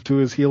then leave to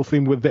his heel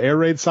theme with the air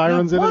raid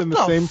sirens in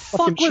the same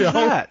fucking show.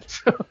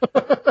 That?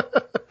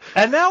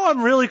 And now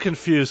I'm really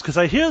confused, because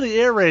I hear the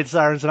air raid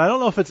sirens, and I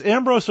don't know if it's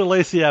Ambrose or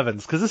Lacey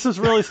Evans, because this is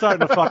really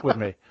starting to fuck with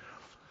me.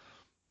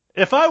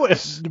 If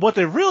what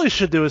they really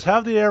should do is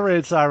have the air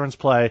raid sirens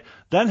play,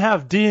 then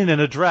have Dean in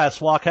a dress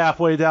walk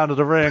halfway down to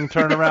the ring,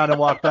 turn around, and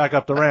walk back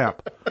up the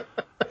ramp.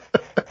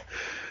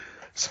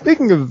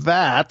 Speaking of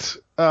that,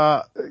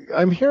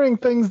 I'm hearing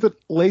things that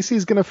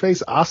Lacey's going to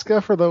face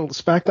Asuka for the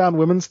SmackDown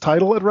Women's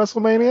title at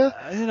WrestleMania.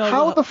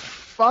 How the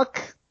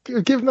fuck,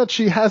 given that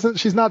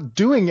she's not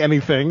doing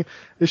anything,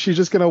 is she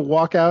just going to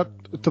walk out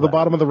to the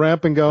bottom of the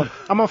ramp and go,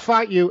 I'm going to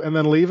fight you, and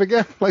then leave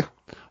again?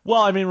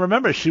 Well, I mean,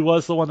 remember, she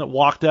was the one that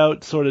walked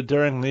out sort of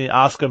during the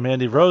Asuka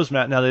Mandy Rose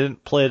match. Now, they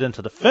didn't play it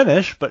into the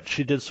finish, but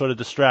she did sort of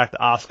distract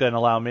Asuka and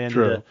allow Mandy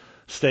to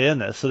stay in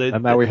this.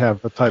 And now we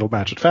have a title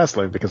match at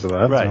Fastlane because of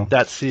that. Right, so.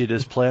 That seed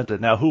is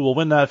planted. Now, who will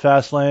win that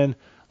Fastlane?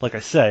 Like I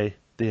say,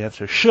 the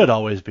answer should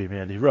always be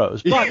Mandy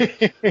Rose. But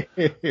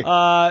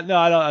no,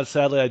 I don't.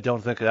 Sadly, I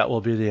don't think that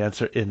will be the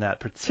answer in that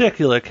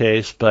particular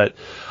case. But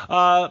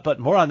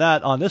more on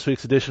that on this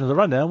week's edition of the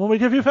Rundown when we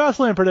give you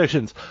Fastlane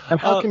predictions. And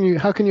how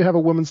can you have a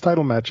women's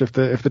title match if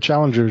the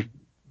challenger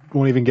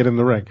won't even get in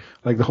the ring?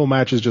 Like, the whole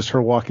match is just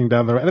her walking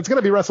down the ramp, and it's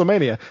going to be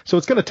WrestleMania, so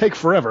it's going to take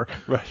forever.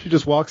 Right. She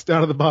just walks down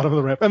to the bottom of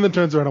the ramp and then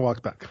turns around and walks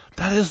back.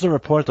 That is the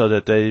report, though,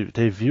 that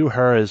they view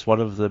her as one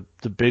of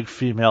the big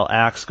female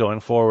acts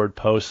going forward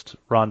post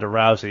Ronda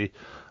Rousey.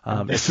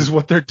 This is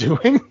what they're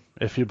doing?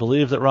 If you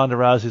believe that Ronda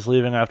Rousey's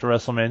leaving after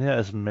WrestleMania,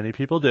 as many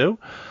people do,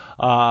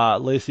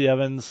 Lacey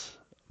Evans,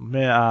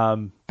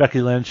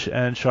 Becky Lynch,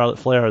 and Charlotte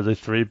Flair are the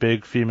three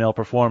big female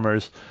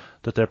performers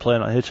that they're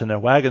planning on hitching their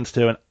wagons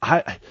to. And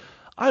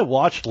I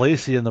watched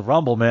Lacey in the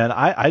Rumble, man.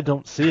 I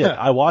don't see it.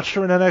 I watched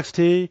her in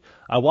NXT.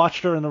 I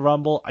watched her in the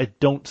Rumble. I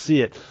don't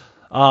see it.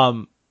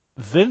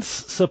 Vince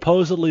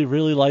supposedly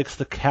really likes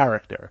the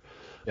character,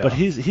 but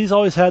he's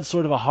always had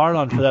sort of a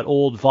hard-on for that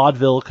old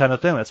vaudeville kind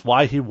of thing. That's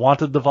why he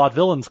wanted the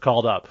vaudevillains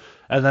called up,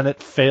 and then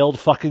it failed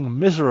fucking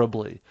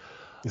miserably.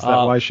 Is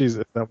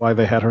that why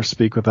they had her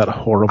speak with that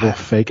horrible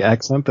fake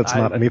accent that's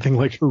not anything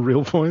like her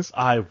real voice?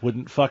 I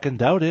wouldn't fucking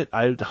doubt it.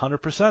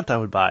 100% I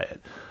would buy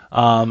it.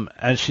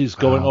 And she's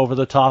going over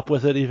the top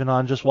with it, even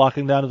on just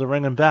walking down to the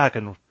ring and back,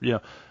 and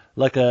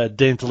like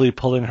daintily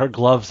pulling her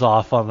gloves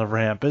off on the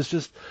ramp.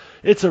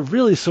 It's a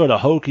really sort of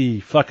hokey,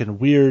 fucking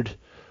weird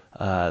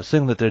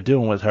thing that they're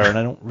doing with her, and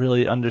I don't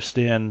really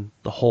understand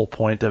the whole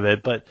point of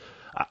it. But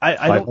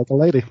I don't like a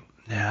lady.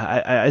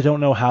 Yeah, I don't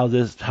know how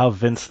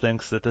Vince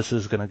thinks that this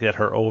is going to get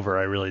her over.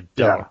 I really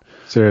don't. Yeah,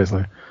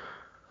 seriously.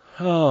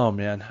 Oh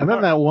man. And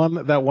then that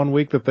one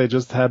week that they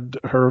just had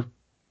her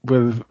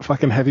with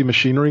fucking Heavy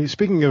Machinery.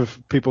 Speaking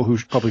of people who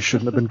probably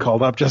shouldn't have been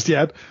called up just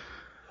yet.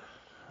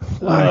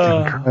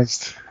 My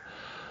Christ.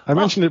 I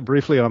mentioned it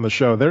briefly on the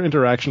show. Their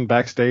interaction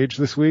backstage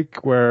this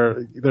week,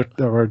 where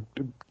there were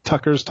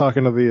Tucker's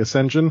talking to the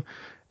Ascension,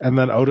 and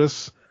then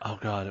Otis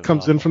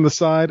comes in from the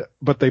side,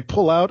 but they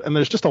pull out, and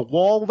there's just a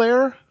wall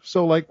there.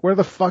 So, like, where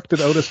the fuck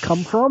did Otis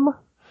come from?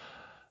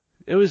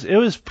 It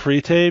was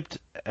pre-taped,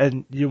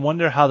 and you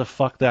wonder how the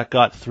fuck that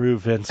got through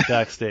Vince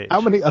backstage. How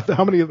many of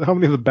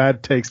the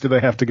bad takes do they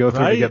have to go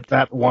through to get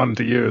that one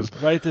to use?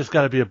 Right, there's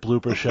got to be a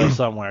blooper show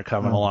somewhere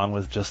coming along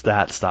with just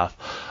that stuff.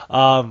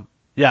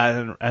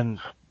 Yeah, and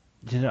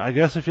I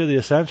guess if you're the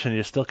Ascension,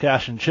 you're still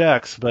cashing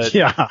checks, but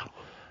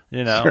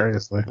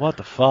seriously, what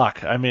the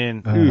fuck? I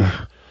mean,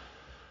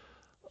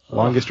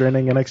 longest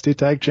reigning NXT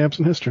Tag Champs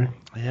in history.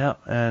 Yeah,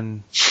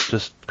 and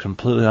just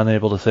completely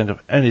unable to think of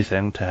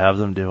anything to have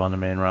them do on the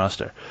main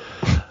roster.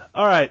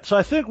 All right, so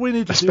I think we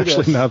need to do this.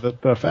 Especially now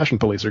that the Fashion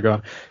Police are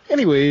gone.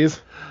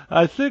 Anyways.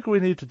 I think we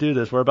need to do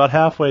this. We're about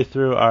halfway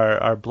through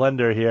our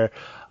blender here.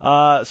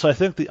 So I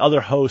think the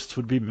other hosts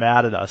would be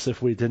mad at us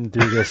if we didn't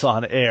do this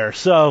on air.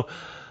 So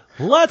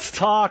let's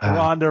talk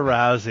Ronda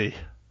Rousey.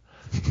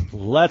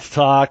 Let's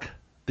talk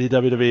the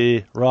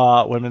WWE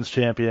Raw Women's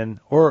Champion.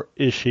 Or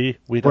is she?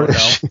 We don't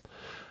know.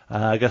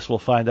 I guess we'll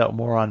find out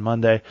more on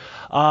Monday.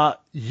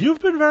 You've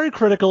been very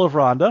critical of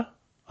Ronda.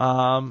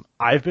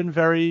 I've been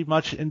very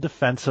much in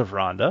defense of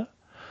Ronda.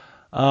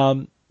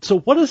 So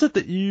what is it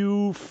that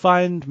you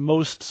find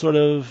most sort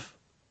of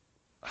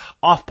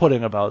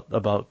off-putting about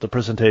the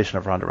presentation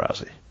of Ronda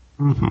Rousey?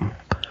 Mm-hmm.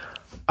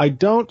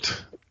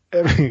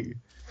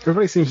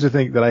 Everybody seems to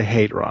think that I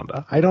hate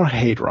Ronda. I don't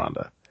hate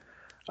Ronda.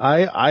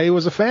 I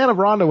was a fan of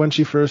Ronda when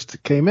she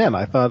first came in.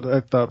 I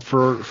thought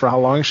for how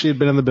long she had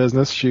been in the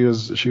business, she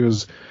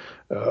was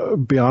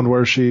beyond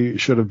where she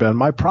should have been.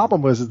 My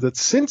problem was that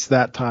since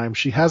that time,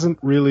 she hasn't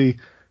really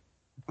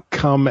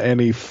come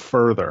any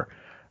further.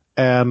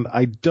 And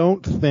I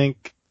don't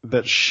think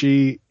that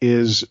she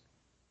is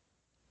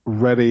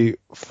ready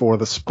for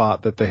the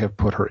spot that they have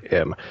put her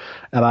in.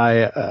 And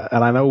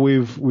I know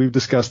we've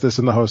discussed this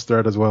in the host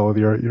thread as well with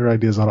your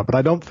ideas on it, but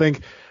I don't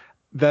think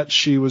that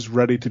she was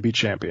ready to be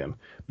champion,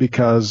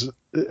 because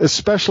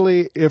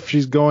especially if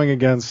she's going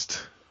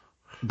against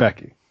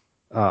Becky,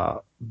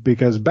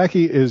 because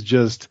Becky is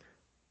just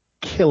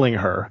killing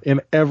her in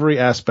every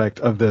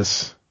aspect of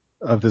this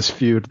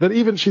feud, that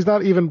even she's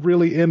not even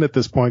really in at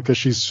this point because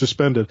she's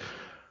suspended.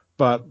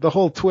 But the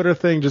whole Twitter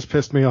thing just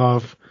pissed me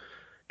off,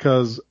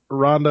 because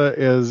Ronda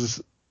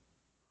is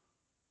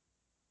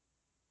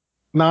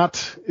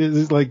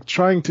like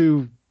trying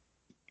to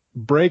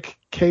break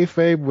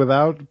kayfabe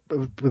without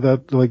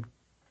like,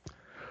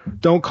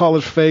 don't call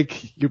it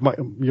fake.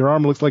 Your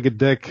arm looks like a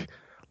dick.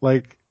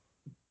 Like,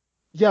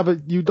 yeah,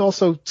 but you'd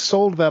also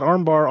sold that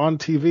armbar on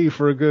TV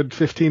for a good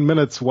 15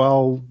 minutes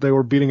while they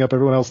were beating up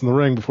everyone else in the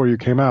ring before you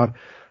came out.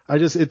 I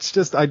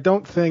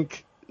don't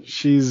think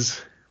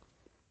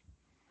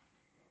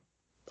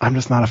I'm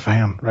just not a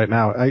fan right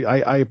now.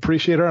 I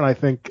appreciate her, and I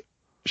think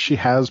she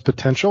has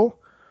potential,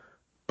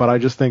 but I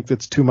just think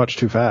it's too much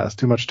too fast,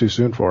 too much too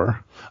soon for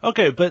her.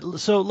 Okay, but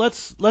so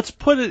let's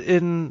put it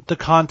in the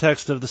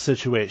context of the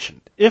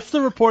situation. If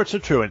the reports are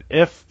true, and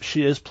if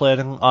she is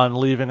planning on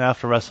leaving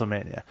after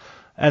WrestleMania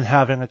and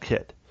having a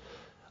kid,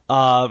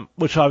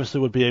 which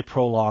obviously would be a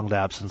prolonged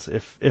absence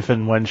if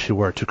and when she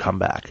were to come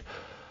back.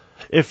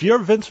 If you're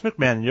Vince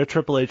McMahon and you're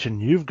Triple H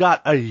and you've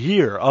got a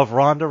year of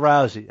Ronda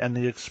Rousey and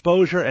the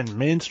exposure and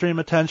mainstream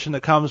attention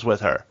that comes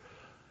with her,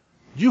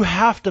 you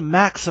have to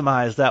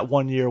maximize that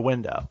 1 year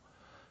window.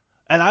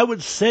 And I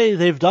would say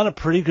they've done a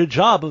pretty good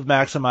job of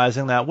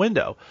maximizing that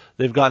window.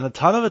 They've gotten a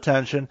ton of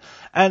attention.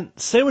 And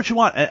say what you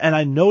want, and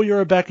I know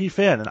you're a Becky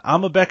fan, and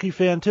I'm a Becky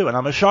fan too, and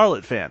I'm a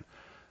Charlotte fan.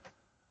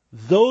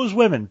 Those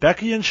women,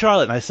 Becky and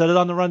Charlotte, and I said it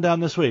on the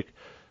rundown this week,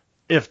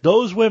 if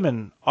those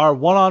women are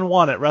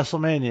one-on-one at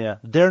WrestleMania,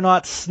 they're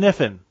not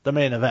sniffing the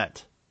main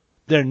event.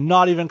 They're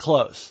not even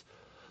close.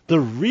 The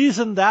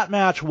reason that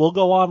match will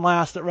go on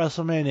last at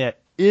WrestleMania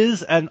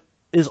is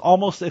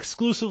almost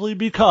exclusively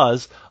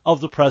because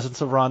of the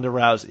presence of Ronda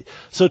Rousey.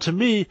 So to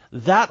me,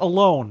 that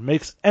alone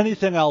makes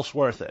anything else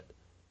worth it.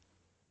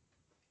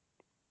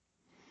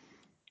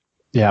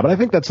 Yeah, but I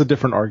think that's a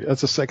different argument.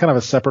 That's kind of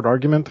a separate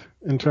argument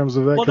in terms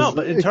of that. Well, no,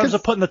 but in terms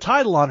of putting the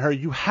title on her,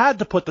 you had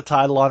to put the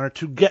title on her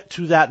to get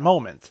to that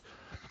moment.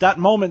 That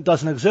moment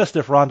doesn't exist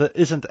if Ronda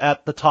isn't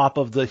at the top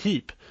of the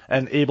heap.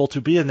 and able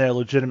to be in there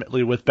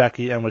legitimately with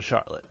Becky and with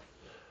Charlotte.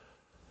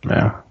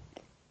 Yeah.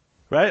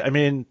 Right? I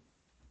mean,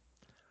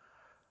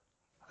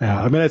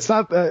 yeah. I mean, it's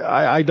not.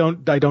 I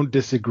don't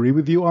disagree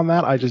with you on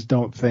that. I just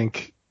don't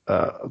think.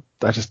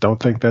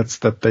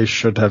 That they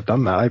should have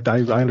done that. I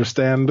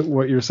understand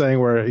what you're saying,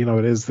 where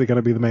it is going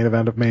to be the main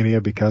event of Mania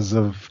because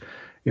of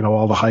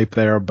all the hype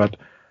there, but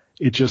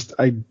it just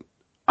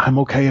I'm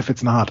okay if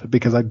it's not,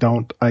 because I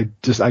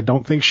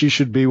don't think she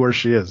should be where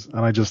she is,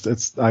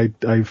 and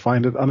I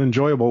find it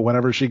unenjoyable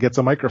whenever she gets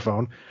a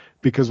microphone,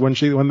 because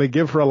when they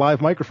give her a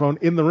live microphone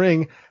in the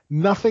ring,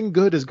 nothing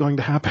good is going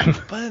to happen.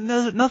 But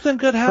nothing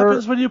good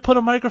happens when you put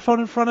a microphone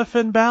in front of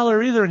Finn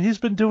Balor either, and he's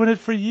been doing it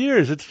for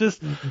years. It's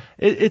just,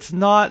 it's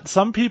not,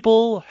 some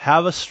people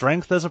have a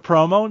strength as a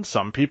promo and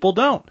some people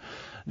don't.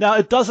 Now,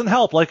 it doesn't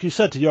help, like you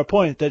said, to your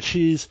point, that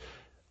she's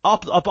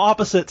up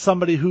opposite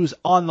somebody who's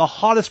on the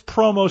hottest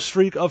promo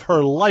streak of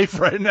her life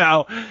right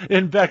now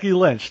in Becky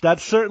Lynch. That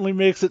certainly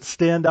makes it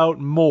stand out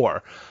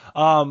more.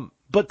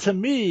 But to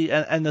me,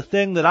 and the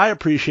thing that I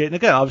appreciate, and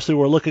again, obviously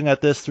we're looking at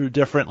this through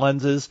different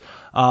lenses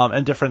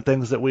and different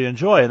things that we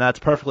enjoy, and that's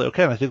perfectly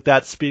okay. And I think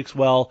that speaks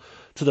well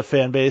to the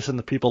fan base and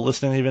the people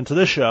listening even to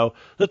this show,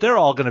 that they're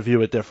all going to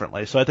view it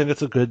differently. So I think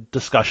it's a good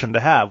discussion to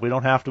have. We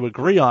don't have to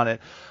agree on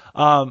it.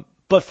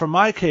 But for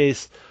my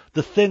case,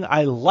 the thing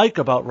I like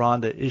about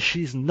Ronda is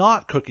she's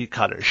not cookie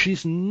cutter.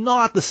 She's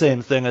not the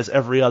same thing as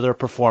every other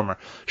performer.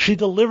 She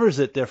delivers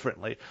it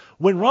differently.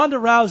 When Ronda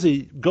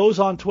Rousey goes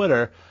on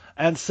Twitter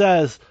and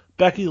says,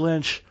 Becky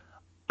Lynch,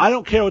 I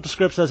don't care what the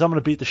script says, I'm going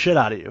to beat the shit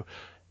out of you.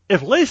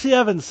 If Lacey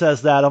Evans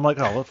says that, I'm like,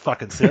 oh, well,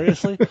 fucking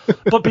seriously?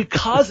 But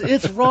because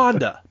it's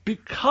Ronda,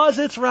 because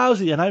it's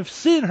Rousey, and I've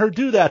seen her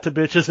do that to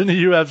bitches in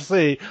the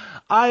UFC,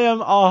 I am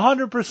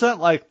 100%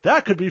 like,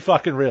 that could be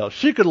fucking real.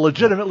 She could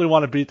legitimately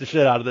want to beat the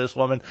shit out of this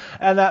woman,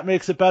 and that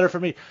makes it better for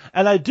me.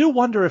 And I do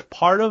wonder if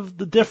part of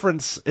the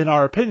difference in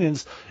our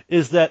opinions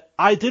is that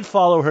I did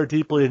follow her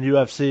deeply in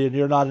UFC, and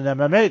you're not an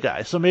MMA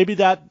guy. So maybe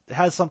that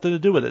has something to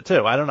do with it,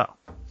 too. I don't know.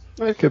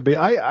 It could be.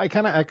 I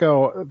kind of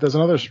echo. There's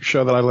another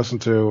show that I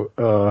listened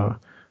to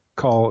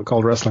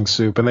called Wrestling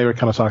Soup, and they were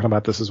kind of talking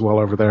about this as well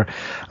over there.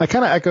 I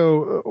kind of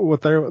echo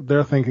what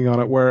they're thinking on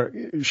it, where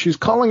she's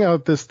calling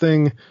out this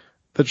thing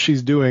that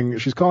she's doing.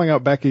 She's calling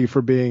out Becky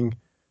for being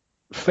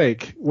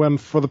fake, when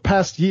for the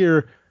past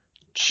year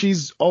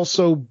she's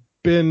also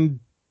been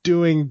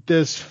doing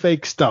this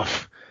fake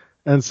stuff,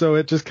 and so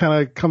it just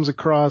kind of comes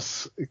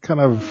across kind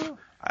of.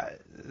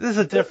 There's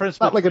a difference.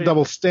 Not like a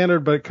double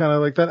standard, but kind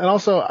of like that. And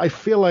also, I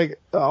feel like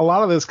a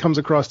lot of this comes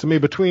across to me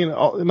between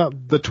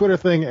the Twitter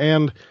thing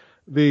and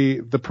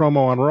the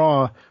promo on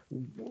Raw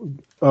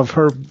of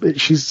her.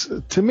 She's,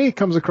 to me,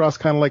 comes across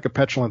kind of like a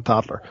petulant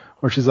toddler,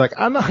 where she's like,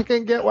 I'm not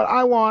going to get what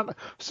I want.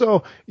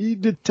 So you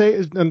did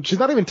take, and she's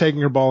not even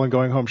taking her ball and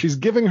going home. She's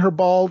giving her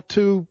ball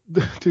to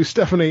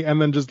Stephanie and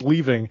then just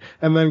leaving,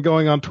 and then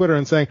going on Twitter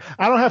and saying,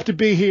 I don't have to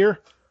be here.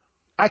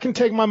 I can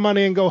take my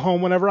money and go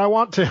home whenever I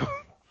want to.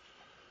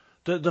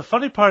 The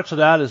funny part to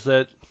that is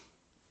that,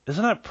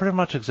 isn't that pretty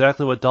much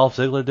exactly what Dolph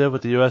Ziggler did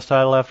with the U.S.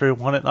 title after he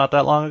won it not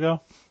that long ago?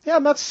 Yeah,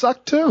 and that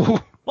sucked too.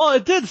 Well,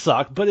 it did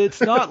suck, but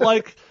it's not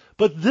like,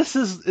 but this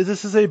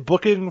is a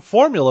booking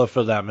formula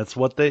for them. It's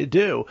what they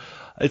do.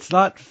 It's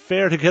not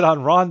fair to get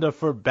on Ronda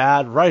for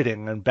bad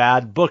writing and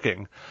bad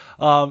booking.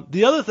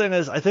 The other thing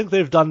is, I think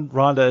they've done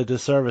Ronda a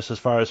disservice as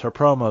far as her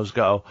promos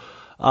go.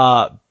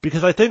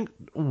 Because I think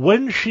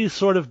when she's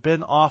sort of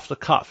been off the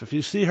cuff, if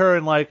you see her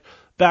in like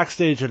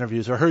backstage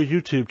interviews or her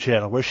YouTube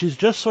channel where she's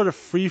just sort of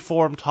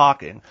free-form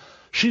talking,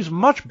 she's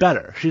much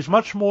better. She's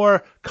much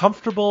more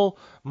comfortable,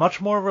 much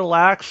more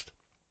relaxed.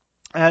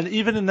 And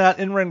even in that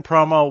in-ring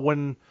promo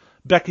when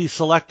Becky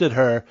selected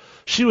her,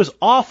 she was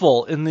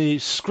awful in the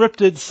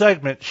scripted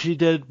segment she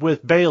did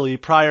with Bayley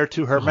prior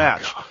to her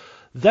match. God.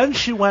 Then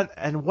she went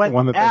the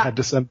one that they had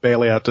to send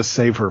Bayley out to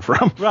save her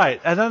from.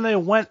 Right. And then they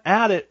went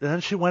at it, and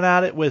then she went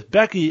at it with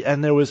Becky,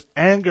 and there was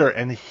anger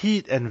and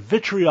heat and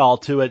vitriol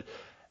to it.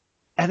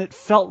 And it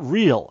felt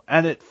real.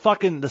 And it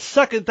fucking, the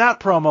second that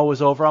promo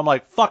was over, I'm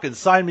like, fucking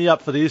sign me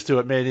up for these two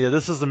at Mania.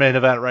 This is the main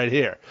event right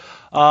here.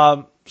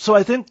 So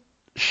I think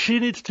she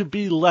needs to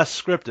be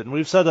less scripted. And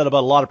we've said that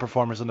about a lot of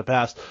performers in the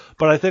past,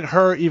 but I think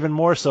her even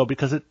more so,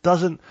 because it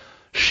doesn't,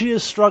 she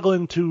is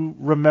struggling to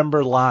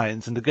remember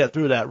lines and to get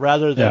through that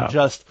rather than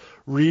just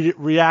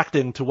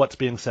reacting to what's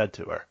being said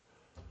to her.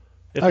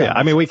 Oh yeah,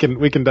 I mean we can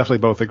definitely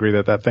both agree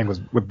that thing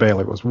was with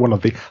Bayley was one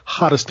of the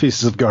hottest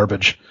pieces of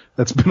garbage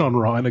that's been on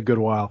Raw in a good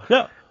while.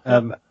 Yeah.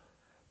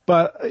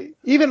 But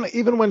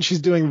even when she's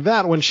doing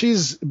that, when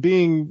she's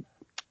being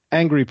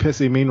angry,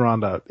 pissy, mean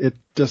Ronda, it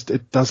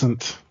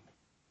doesn't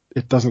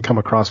come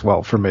across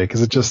well for me,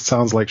 because it just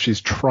sounds like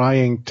she's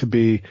trying to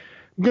be,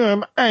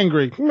 I'm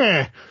angry,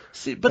 meh.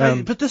 See,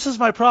 but this is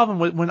my problem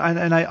when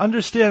I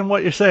understand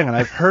what you're saying, and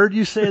I've heard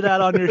you say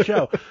that on your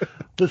show.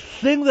 The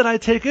thing that I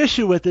take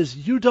issue with is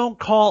you don't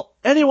call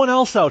anyone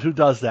else out who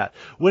does that.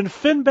 When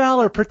Finn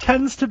Balor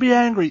pretends to be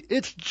angry,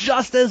 it's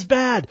just as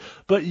bad.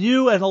 But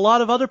you and a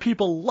lot of other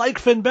people like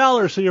Finn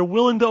Balor, so you're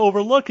willing to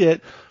overlook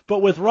it.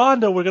 But with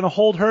Ronda, we're going to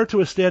hold her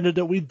to a standard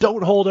that we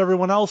don't hold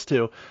everyone else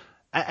to.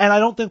 And I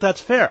don't think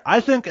that's fair.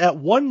 I think at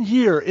 1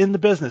 year in the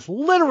business,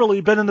 literally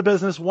been in the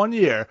business 1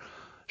 year,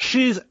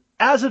 she's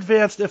as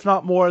advanced, if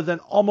not more, than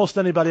almost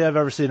anybody I've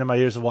ever seen in my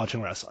years of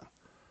watching wrestling.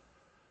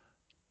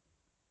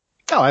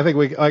 No, I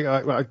think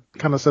I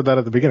kind of said that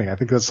at the beginning. I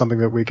think that's something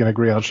that we can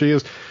agree on. She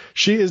is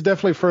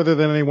definitely further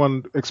than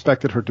anyone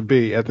expected her to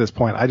be at this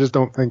point. I just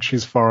don't think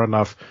she's far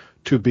enough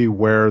to be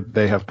where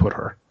they have put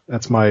her.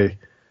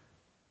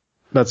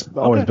 That's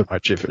always been my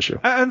chief issue.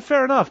 And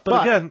fair enough.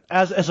 But again,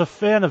 as a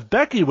fan of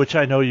Becky, which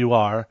I know you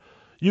are,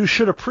 you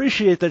should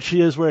appreciate that she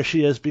is where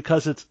she is,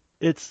 because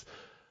it's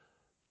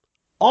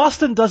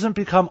Austin doesn't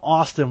become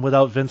Austin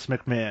without Vince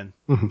McMahon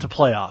to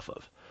play off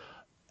of.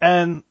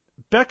 And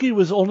Becky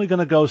was only going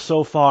to go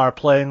so far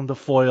playing the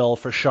foil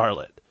for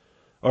Charlotte,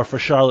 or for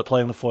Charlotte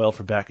playing the foil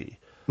for Becky.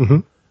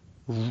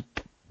 Mm-hmm.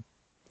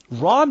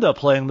 Ronda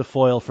playing the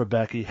foil for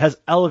Becky has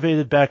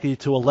elevated Becky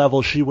to a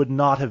level she would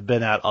not have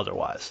been at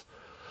otherwise.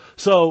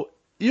 So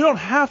you don't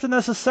have to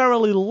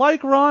necessarily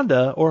like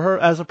Ronda or her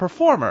as a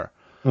performer,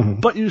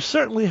 but you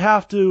certainly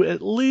have to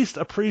at least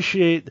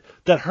appreciate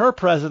that her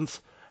presence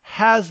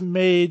has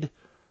made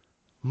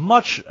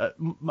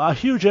a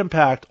huge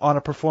impact on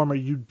a performer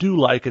you do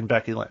like in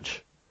Becky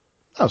Lynch.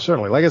 Oh,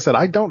 certainly. Like I said,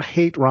 I don't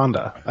hate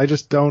Ronda. I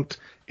just don't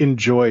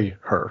enjoy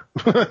her.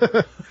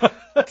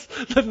 That's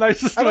the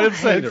nicest way of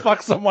saying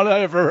fuck someone I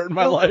ever heard in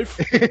my life.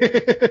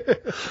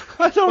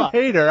 I don't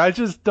hate her. I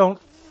just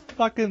don't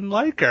fucking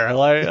like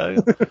her.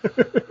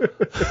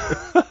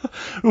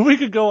 We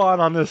could go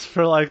on this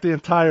for like the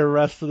entire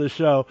rest of the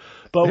show.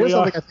 But here's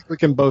something I think we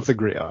can both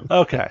agree on.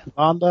 Okay.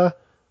 Ronda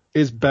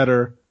is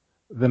better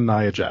than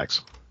Nia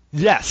Jax.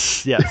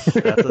 Yes.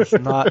 That does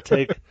not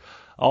take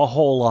a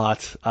whole lot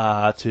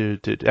to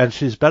and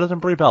she's better than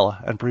Brie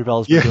Bella, and Brie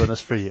Bella's been doing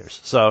this for years.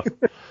 So,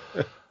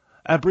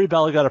 and Brie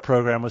Bella got a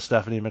program with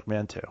Stephanie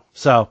McMahon too.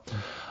 So,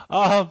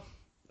 all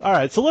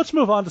right. So let's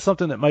move on to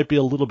something that might be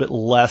a little bit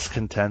less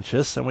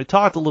contentious. And we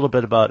talked a little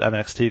bit about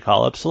NXT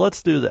call-ups. So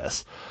let's do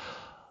this.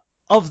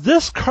 Of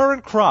this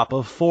current crop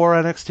of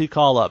 4 NXT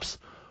call-ups,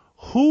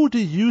 who do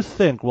you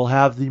think will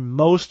have the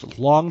most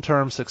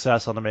long-term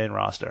success on the main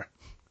roster?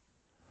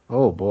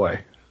 Oh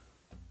boy.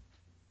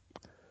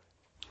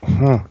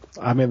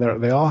 I mean,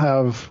 they all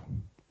have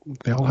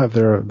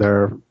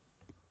their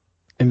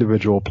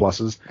individual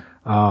pluses.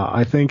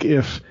 I think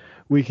if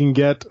we can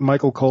get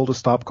Michael Cole to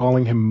stop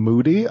calling him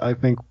Moody, I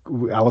think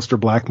Aleister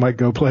Black might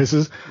go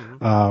places,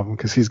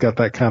 because he's got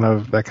that kind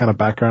of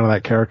background and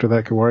that character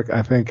that could work.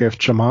 I think if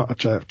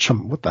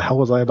what the hell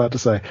was I about to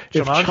say?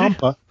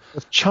 Jumanji?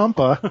 If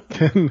Ciampa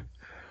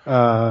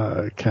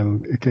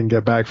can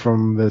get back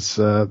from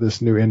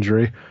this new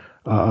injury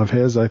of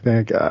his, I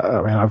think.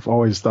 I mean, I've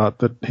always thought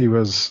that he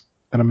was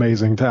an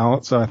amazing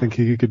talent, so I think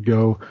he could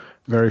go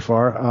very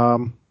far.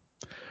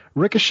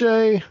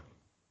 Ricochet.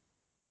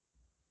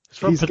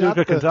 From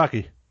Paducah,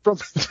 Kentucky. From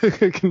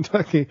Paducah,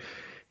 Kentucky.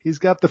 He's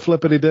got the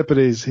flippity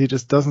dippities. He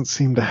just doesn't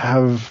seem to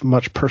have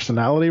much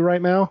personality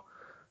right now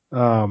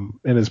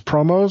in his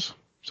promos.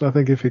 So I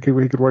think if he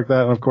could work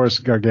that, and of course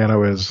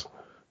Gargano is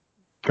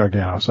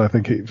Gargano. So I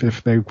think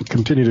if they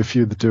continue to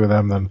feud the two of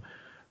them, then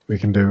we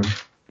can do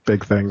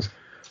big things.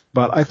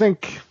 But I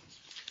think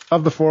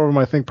of the 4 of them,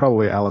 I think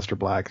probably Aleister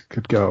Black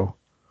could go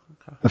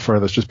the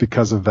furthest, just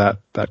because of that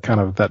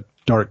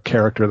dark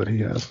character that he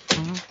has.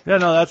 Mm-hmm. Yeah,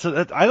 no,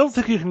 I don't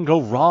think you can go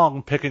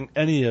wrong picking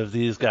any of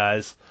these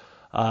guys.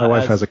 My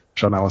wife has a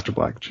crush on Aleister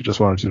Black. She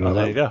just wanted you to know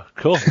that. There you go.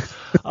 Cool.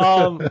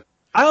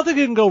 I don't think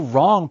you can go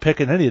wrong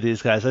picking any of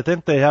these guys. I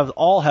think they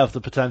all have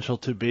the potential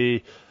to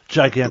be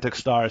gigantic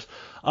stars.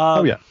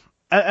 Oh yeah.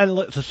 And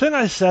the thing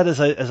I said as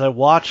I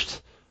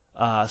watched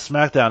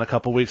SmackDown a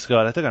couple weeks ago,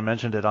 and I think I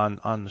mentioned it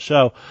on the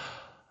show,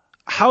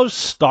 how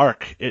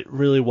stark it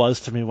really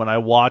was to me when I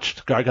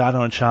watched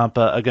Gargano and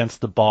Ciampa against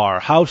the Bar.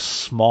 How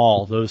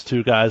small those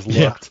two guys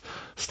looked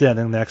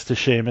standing next to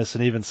Sheamus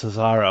and even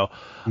Cesaro.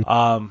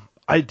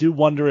 I do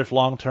wonder if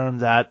long term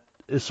that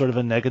is sort of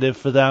a negative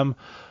for them,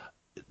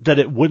 that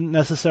it wouldn't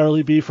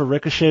necessarily be for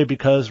Ricochet,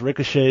 because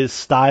Ricochet's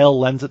style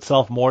lends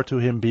itself more to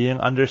him being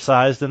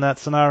undersized in that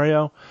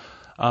scenario.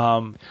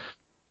 I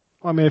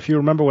mean, if you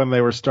remember when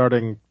they were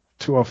starting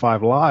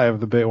 205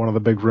 Live, one of the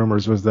big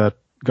rumors was that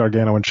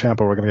Gargano and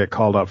Ciampa were going to get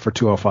called up for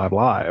 205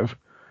 Live,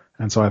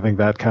 and so I think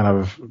that kind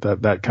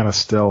of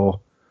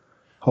still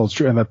holds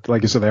true. And that,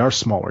 like you said, they are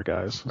smaller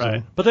guys,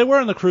 right? But they were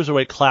in the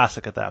Cruiserweight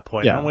Classic at that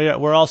point. Yeah. And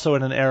we're also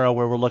in an era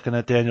where we're looking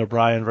at Daniel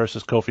Bryan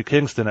versus Kofi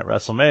Kingston at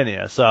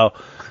WrestleMania. So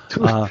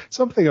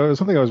something I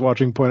was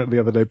watching the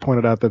other day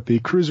pointed out that the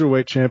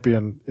Cruiserweight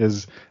champion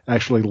is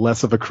actually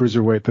less of a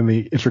cruiserweight than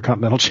the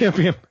Intercontinental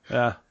champion.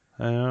 Yeah,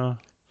 I know.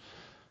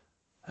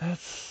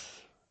 That's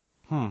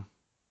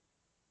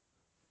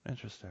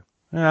interesting.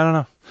 Yeah, I don't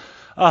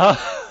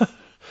know.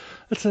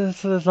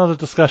 It's another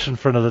discussion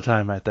for another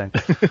time, I think.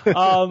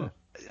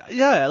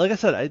 Yeah, like I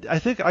said, I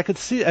think I could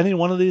see any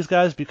one of these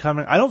guys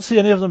becoming. I don't see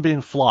any of them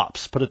being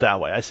flops. Put it that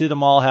way. I see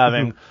them all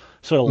having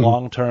sort of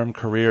long-term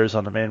careers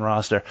on the main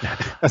roster.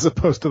 As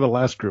opposed to the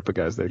last group of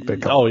guys they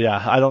called. Oh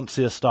yeah, I don't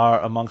see a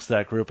star amongst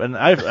that group, and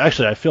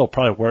I feel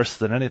probably worse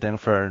than anything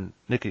for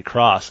Nikki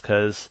Cross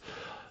because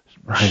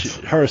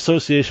her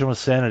association with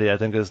Sanity, I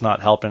think, is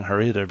not helping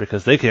her either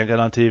because they can't get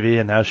on TV,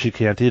 and now she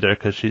can't either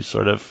because she's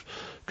sort of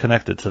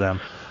connected to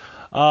them.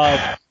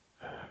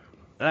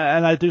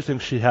 And I do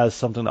think she has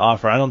something to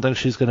offer. I don't think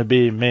she's going to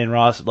be main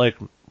roster, like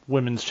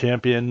women's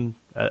champion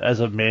as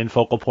a main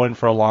focal point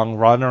for a long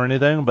run or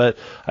anything, but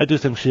I do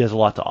think she has a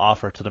lot to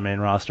offer to the main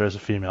roster as a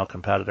female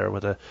competitor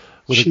with a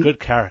good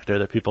character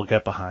that people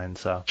get behind.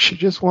 So she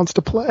just wants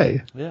to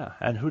play. Yeah,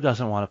 and who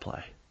doesn't want to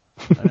play?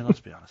 I mean, let's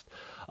be honest.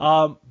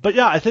 But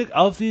yeah, I think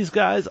of these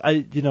guys,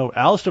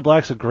 Aleister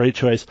Black's a great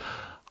choice.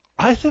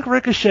 I think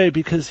Ricochet,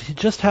 because he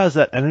just has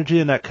that energy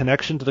and that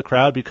connection to the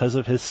crowd because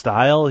of his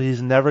style, he's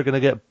never going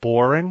to get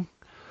boring.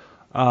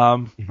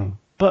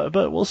 But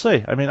we'll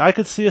see. I mean, I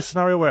could see a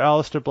scenario where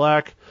Aleister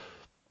Black,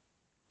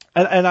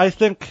 and I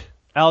think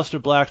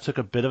Aleister Black took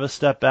a bit of a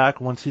step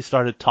back once he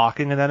started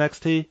talking in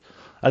NXT.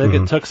 I think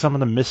it took some of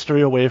the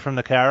mystery away from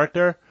the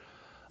character.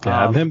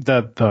 Yeah, and him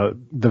that the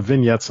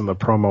vignettes and the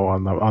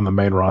promo on the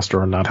main roster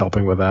are not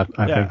helping with that.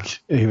 I think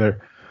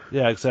either.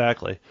 Yeah,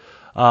 exactly.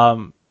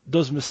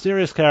 Those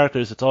mysterious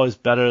characters, it's always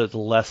better the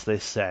less they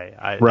say.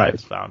 I've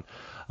found.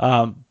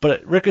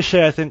 But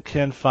Ricochet, I think,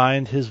 can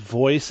find his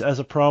voice as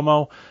a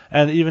promo,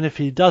 and even if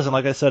he doesn't,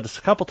 like I said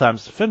a couple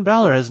times, Finn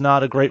Balor is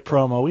not a great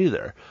promo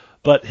either.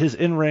 But his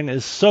in-ring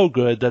is so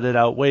good that it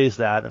outweighs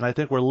that, and I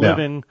think we're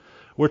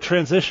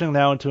transitioning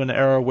now into an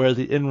era where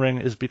the in-ring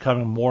is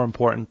becoming more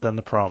important than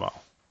the promo.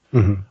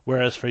 Mm-hmm.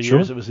 Whereas for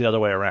years it was the other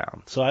way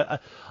around. So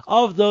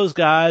of those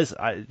guys,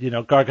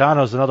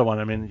 Gargano's another one.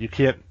 I mean, you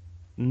can't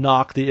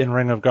knock the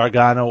in-ring of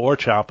Gargano or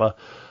Ciampa.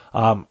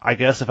 I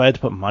guess if I had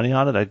to put money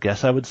on it, I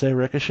guess I would say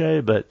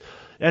Ricochet.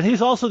 And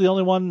he's also the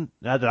only one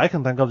that I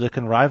can think of that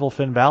can rival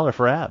Finn Balor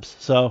for abs.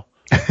 So,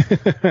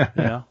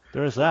 there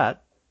is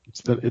that.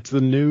 It's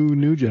the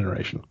new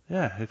generation.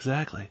 Yeah,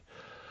 exactly.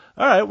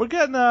 All right,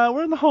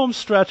 we're in the home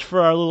stretch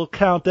for our little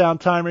countdown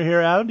timer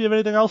here, Adam. Do you have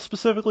anything else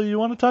specifically you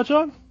want to touch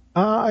on?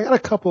 I got a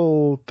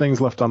couple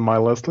things left on my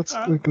list.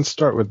 We can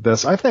start with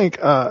this. I think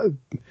was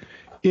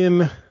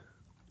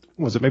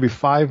it maybe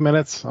 5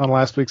 minutes on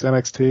last week's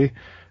NXT,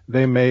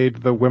 they made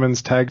the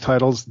women's tag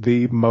titles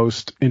the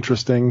most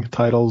interesting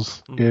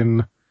titles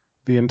in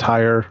the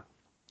entire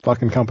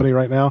fucking company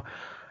right now.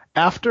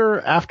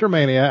 After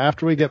Mania,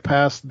 after we get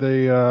past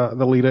the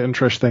Lita and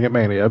Trish thing at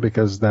Mania,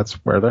 because that's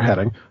where they're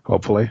heading,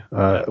 hopefully.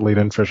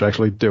 Lita and Trish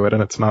actually do it,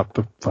 and it's not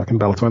the fucking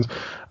Bella Twins.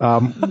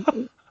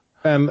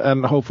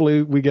 And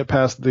hopefully we get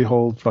past the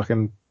whole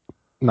fucking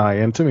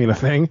Nia and Tamina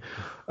thing.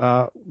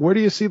 Where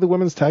do you see the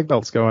women's tag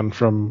belts going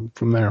from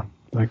there?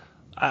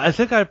 I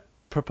think I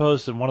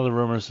proposed in one of the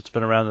rumors that's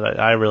been around that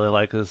I really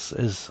like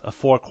is a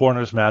four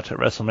corners match at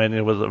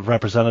WrestleMania with a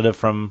representative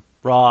from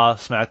Raw,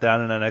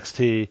 SmackDown, and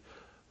NXT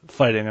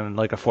fighting in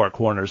like a four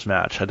corners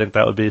match. I think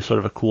that would be sort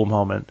of a cool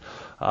moment.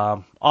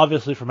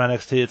 Obviously from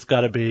NXT it's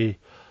got to be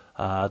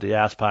the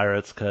Ass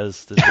Pirates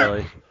because there's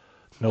really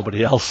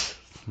nobody else.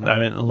 I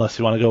mean, unless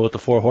you want to go with the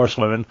four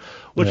horsewomen,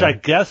 which I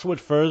guess would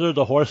further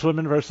the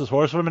horsewomen versus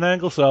horsewomen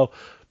angle. So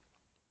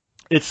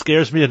it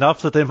scares me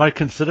enough that they might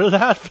consider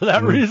that for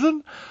that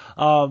reason.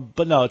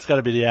 But no, it's got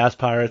to be the Ass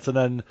Pirates, and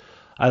then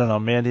I don't know,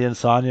 Mandy and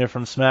Sonya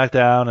from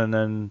SmackDown, and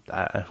then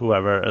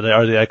whoever they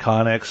are, the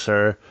Iconics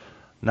or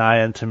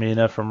Nia and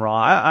Tamina from Raw.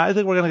 I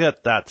think we're gonna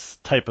get that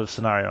type of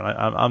scenario. And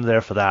I'm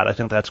there for that. I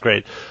think that's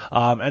great.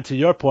 And to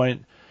your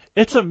point,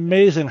 it's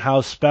amazing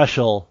how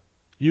special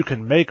you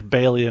can make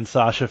Bayley and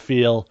Sasha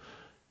feel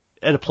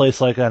at a place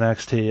like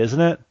NXT,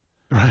 isn't it?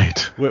 Right.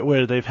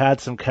 Where they've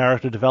had some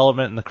character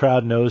development and the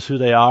crowd knows who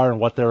they are and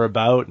what they're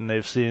about, and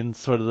they've seen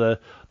sort of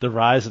the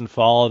rise and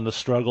fall and the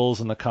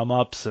struggles and the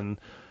come-ups, and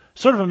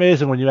sort of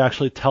amazing when you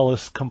actually tell a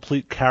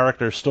complete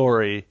character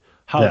story,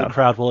 how the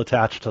crowd will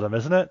attach to them,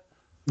 isn't it?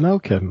 No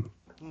kidding.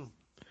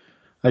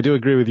 I do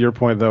agree with your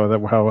point, though, that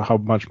how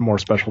much more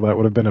special that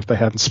would have been if they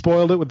hadn't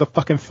spoiled it with the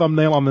fucking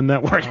thumbnail on the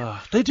network.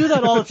 They do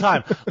that all the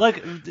time.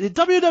 Like,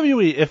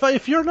 WWE,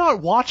 if you're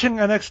not watching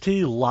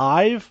NXT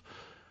live,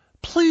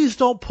 please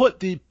don't put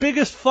the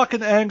biggest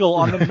fucking angle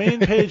on the main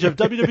page of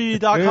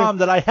WWE.com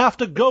that I have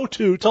to go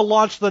to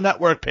launch the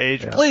network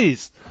page. Yeah.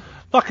 Please.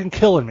 Fucking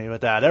killing me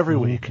with that every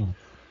week.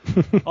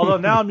 Although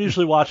now I'm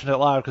usually watching it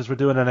live because we're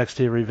doing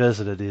NXT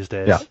Revisited these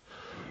days. Yeah.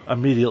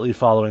 Immediately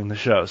following the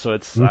show, so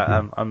it's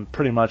I'm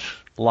pretty much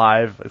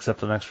live except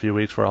for the next few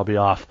weeks where I'll be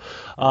off.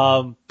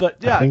 But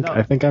yeah,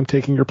 I think I'm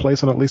taking your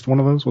place on at least one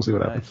of those. We'll see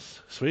what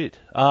happens. Sweet.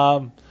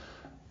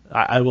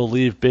 I will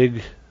leave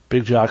big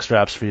jock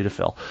straps for you to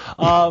fill.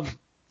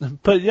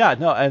 But yeah,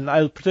 no, and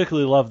I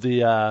particularly love the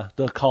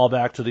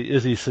callback to the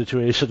Izzy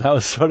situation. That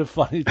was sort of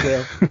funny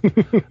too.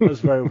 It was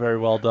very, very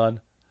well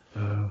done.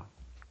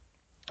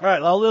 All right,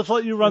 let's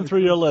let you run through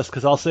your list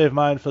because I'll save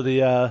mine for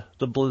the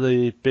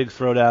big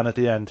throwdown at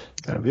the end.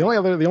 The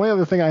only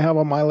other thing I have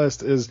on my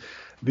list is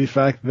the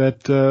fact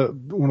that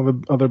one of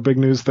the other big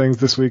news things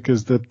this week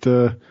is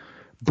that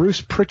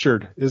Bruce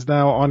Pritchard is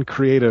now on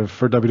creative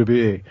for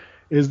WWE.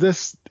 Is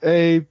this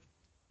a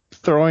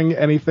throwing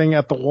anything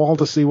at the wall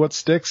to see what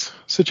sticks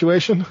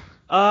situation?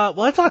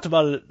 Well, I talked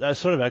about it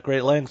sort of at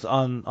great length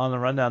on the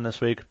rundown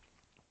this week.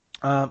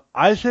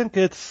 I think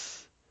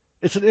it's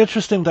an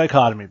interesting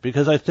dichotomy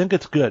because I think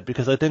it's good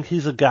because I think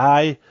he's a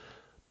guy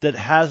that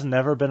has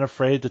never been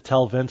afraid to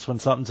tell Vince when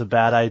something's a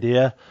bad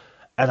idea,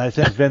 and I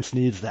think Vince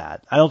needs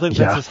that. I don't think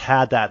Vince has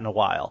had that in a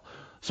while.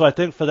 So I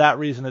think for that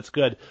reason it's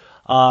good.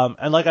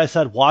 And like I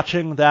said,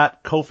 watching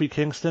that Kofi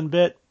Kingston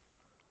bit,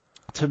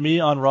 to me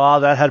on Raw,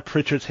 that had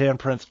Pritchard's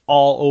handprints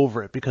all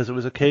over it because it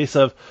was a case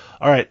of,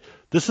 all right,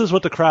 this is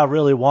what the crowd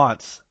really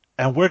wants,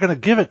 and we're going to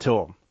give it to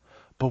them,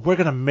 but we're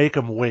going to make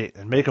them wait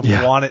and make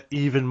them want it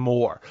even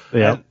more.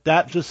 Yeah. And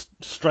that just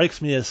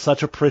strikes me as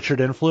such a Pritchard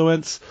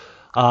influence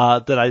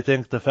that I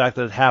think the fact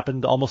that it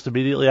happened almost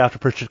immediately after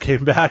Pritchard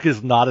came back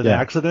is not an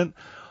accident.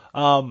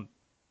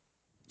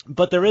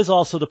 But there is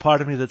also the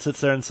part of me that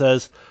sits there and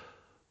says,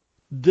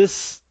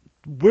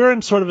 we're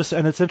in sort of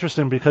and it's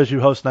interesting because you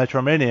host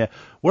Nitro Mania,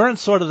 we're in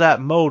sort of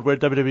that mode where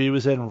WWE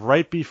was in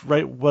right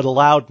what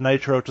allowed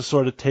Nitro to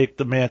sort of take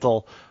the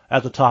mantle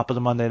at the top of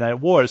the Monday Night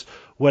Wars,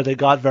 where they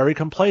got very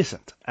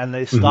complacent and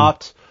they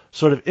stopped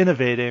sort of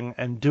innovating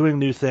and doing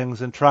new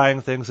things and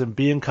trying things and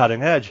being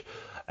cutting edge.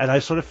 And I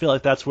sort of feel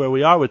like that's where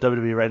we are with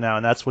WWE right now,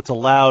 and that's what's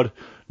allowed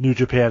New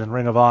Japan and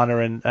Ring of Honor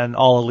and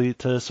All Elite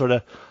to sort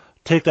of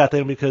take that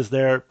thing because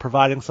they're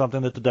providing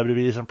something that the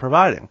WWE isn't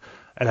providing.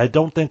 And I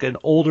don't think an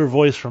older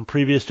voice from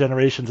previous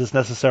generations is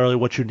necessarily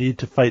what you need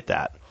to fight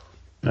that.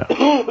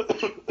 I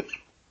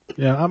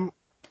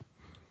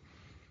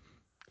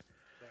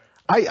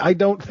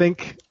don't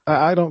think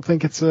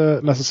it's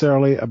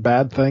necessarily a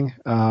bad thing.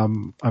 I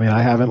mean,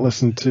 I haven't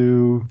listened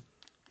to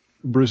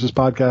Bruce's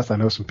podcast. I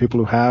know some people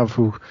who have,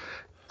 who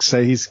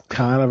say he's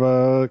kind of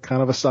a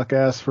suck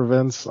ass for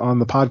Vince on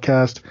the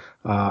podcast.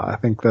 I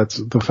think that's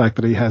the fact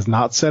that he has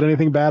not said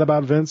anything bad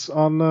about Vince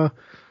on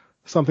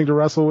Something to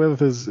Wrestle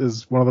With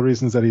is one of the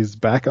reasons that he's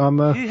back on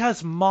the. He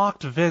has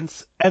mocked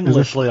Vince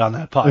endlessly on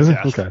that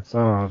podcast. Okay,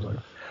 so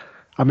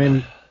I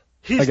mean,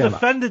 he's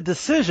defended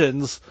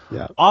decisions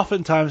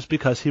oftentimes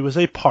because he was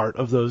a part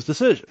of those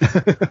decisions.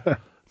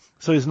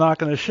 So he's not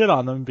going to shit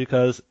on them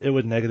because it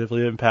would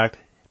negatively impact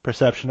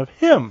perception of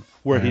him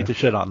were he to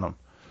shit on them.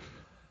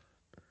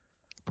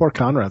 Poor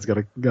Conrad's got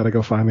to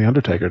go find the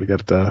Undertaker to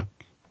get back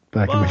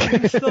in the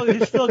game.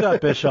 He's still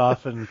got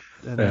Bischoff and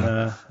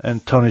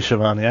Tony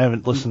Schiavone. I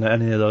haven't listened to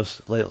any of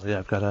those lately.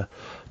 I've got a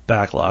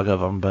backlog of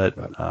them, but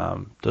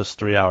those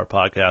 3-hour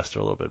podcasts are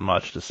a little bit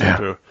much to sit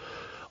through.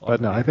 But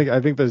no, I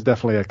think there's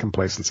definitely a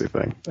complacency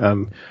thing,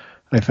 and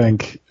I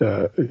think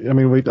I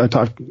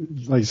talked,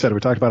 like you said, we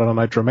talked about it on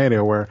Nitro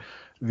Mania, where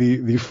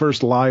the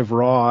first live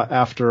Raw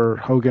after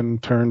Hogan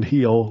turned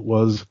heel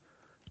was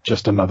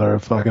just another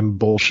fucking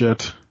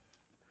bullshit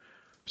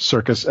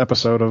circus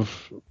episode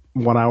of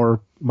 1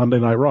 hour Monday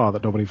Night Raw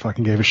that nobody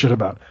fucking gave a shit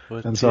about.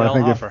 And so I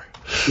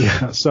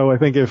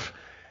think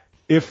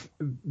if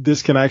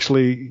this can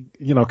actually,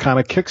 kind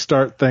of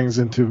kickstart things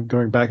into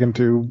going back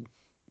into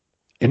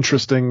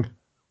interesting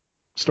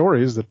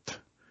stories that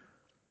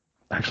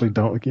actually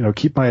don't,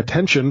 keep my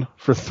attention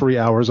for 3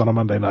 hours on a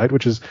Monday night,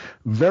 which is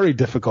very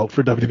difficult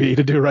for WWE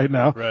to do right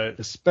now,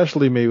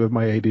 especially me with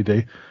my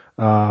ADD.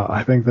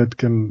 I think that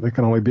can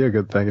only be a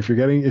good thing if you're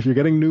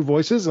getting new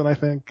voices, and I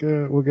think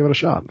we'll give it a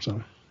shot.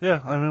 So.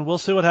 Yeah, I mean, we'll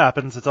see what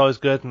happens. It's always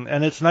good,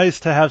 and it's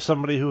nice to have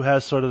somebody who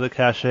has sort of the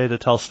cachet to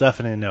tell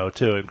Stephanie no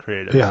too in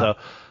creative. Yeah. So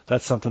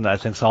that's something that I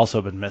think's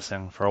also been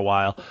missing for a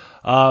while.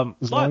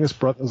 As long as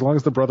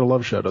the Brother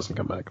Love show doesn't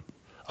come back.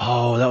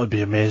 Oh, that would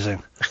be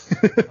amazing.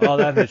 Oh,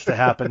 that needs to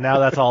happen. Now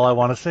that's all I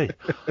want to see.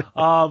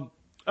 All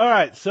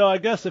right, so I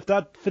guess if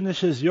that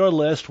finishes your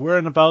list,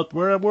 we're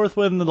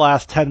within the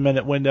last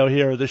 10-minute window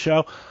here of the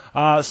show.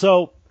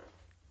 So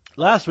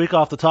last week,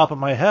 off the top of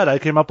my head, I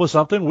came up with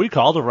something we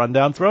called a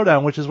Rundown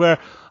Throwdown, which is where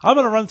I'm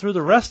going to run through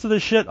the rest of the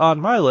shit on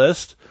my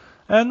list,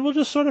 and we'll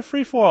just sort of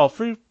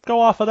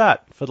go off of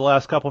that for the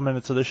last couple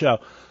minutes of the show.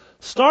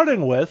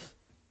 Starting with,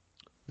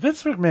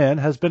 Vince McMahon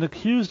has been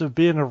accused of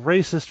being a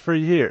racist for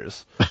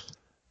years.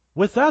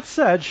 With that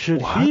said,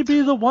 should he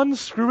be the one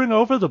screwing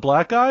over the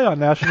black guy on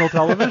national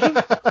television?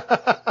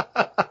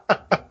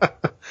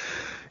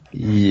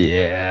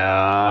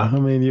 Yeah. I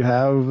mean, you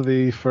have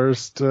the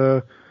first...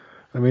 there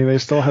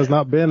still has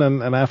not been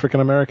an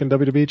African-American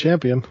WWE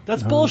champion.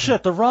 That's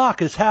bullshit. The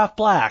Rock is half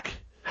black.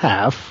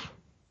 Half?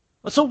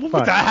 So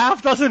the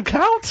half doesn't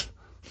count?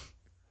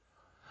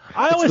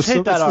 I always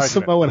hate that argument. It's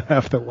the Samoan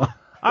half that won.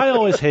 I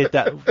always hate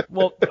that.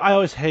 Well, I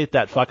always hate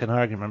that fucking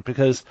argument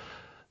because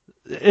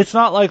it's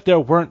not like there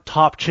weren't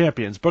top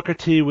champions. Booker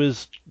T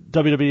was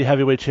WWE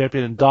heavyweight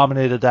champion and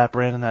dominated that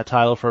brand and that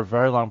title for a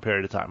very long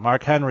period of time.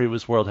 Mark Henry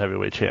was world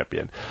heavyweight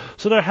champion.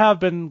 So there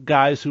have been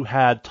guys who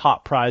had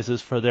top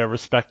prizes for their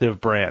respective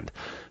brand.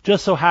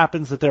 Just so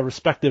happens that their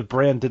respective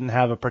brand didn't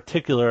have a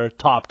particular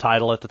top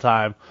title at the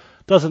time.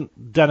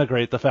 Doesn't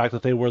denigrate the fact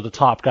that they were the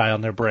top guy on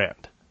their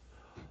brand.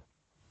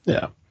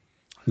 Yeah.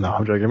 No,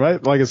 I'm joking.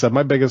 Like I said,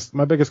 my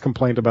biggest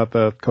complaint about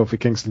the Kofi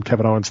Kingston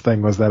Kevin Owens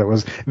thing was that it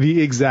was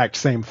the exact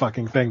same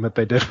fucking thing that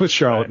they did with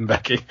Charlotte and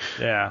Becky.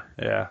 Yeah.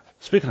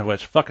 Speaking of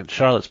which, fucking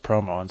Charlotte's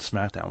promo on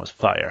SmackDown was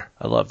fire.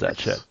 I love that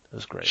shit. It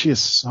was great. She is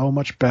so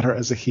much better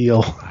as a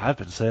heel. I've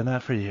been saying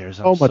that for years.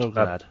 I'm so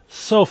glad.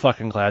 So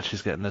fucking glad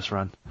she's getting this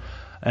run.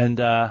 And,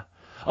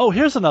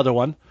 here's another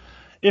one.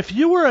 If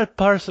you were a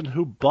person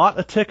who bought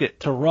a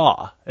ticket to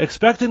Raw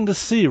expecting to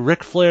see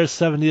Ric Flair's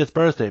 70th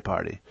birthday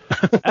party,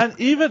 and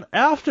even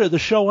after the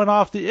show went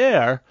off the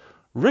air,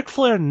 Ric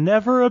Flair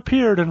never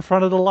appeared in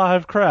front of the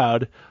live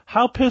crowd,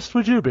 how pissed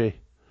would you be?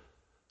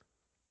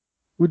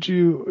 Would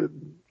you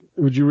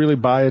really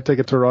buy a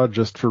ticket to Raw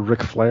just for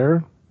Ric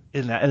Flair?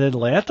 In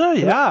Atlanta?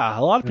 Yeah,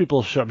 a lot of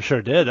people I'm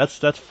sure did.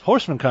 That's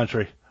Horseman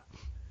country.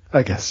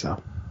 I guess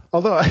so.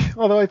 Although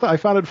I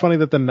found it funny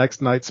that the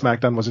next night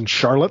SmackDown was in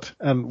Charlotte,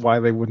 and why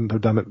they wouldn't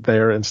have done it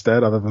there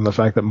instead, other than the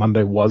fact that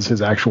Monday was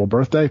his actual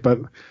birthday. But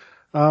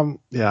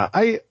yeah,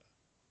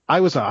 I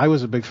was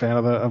a big fan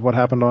of what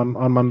happened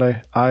on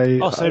Monday.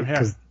 Same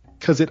here.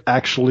 Because it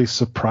actually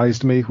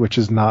surprised me, which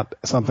is not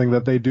something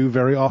that they do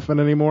very often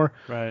anymore.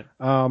 Right.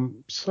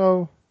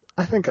 So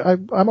I think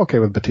I'm okay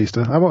with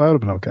Batista. I would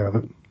have been okay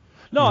with it.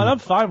 No, and I'm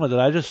fine with it.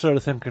 I just sort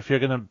of think if you're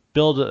going to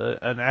build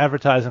an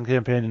advertising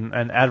campaign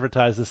and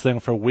advertise this thing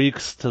for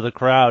weeks to the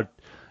crowd,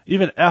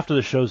 even after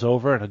the show's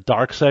over in a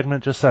dark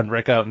segment, just send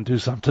Rick out and do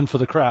something for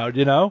the crowd,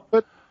 you know?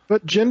 But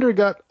Jinder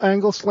got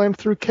angle slammed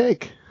through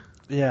cake.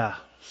 Yeah,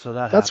 so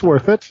that's happened.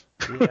 Worth it.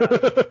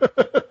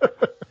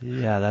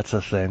 Yeah, that's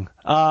a thing.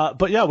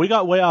 But yeah, we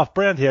got way off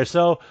brand here.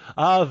 So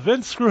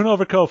Vince screwing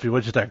over Kofi,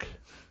 what'd you think?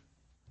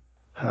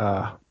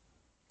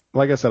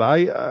 Like I said,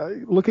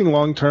 looking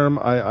long term,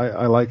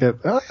 I like it.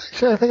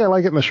 Actually, I think I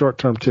like it in the short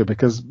term too,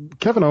 because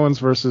Kevin Owens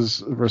versus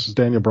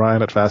Daniel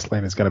Bryan at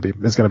Fastlane is going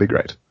to be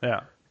great. Yeah,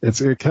 it's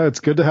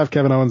good to have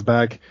Kevin Owens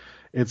back.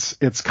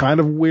 It's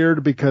kind of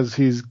weird because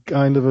he's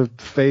kind of a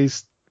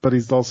face, but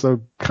he's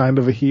also kind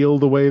of a heel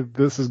the way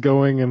this is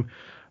going, and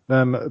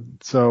then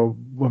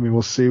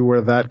we'll see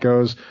where that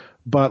goes.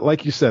 But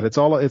like you said, it's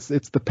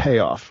the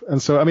payoff,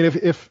 and so I mean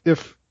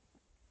if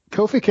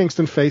Kofi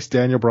Kingston faced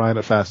Daniel Bryan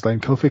at Fastlane,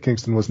 Kofi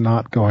Kingston was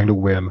not going to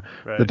win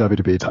the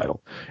WWE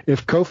title.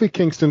 If Kofi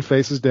Kingston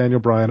faces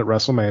Daniel Bryan at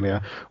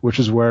WrestleMania, which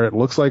is where it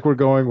looks like we're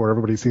going, where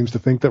everybody seems to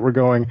think that we're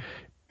going,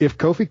 if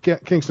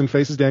Kofi Kingston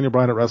faces Daniel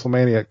Bryan at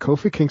WrestleMania,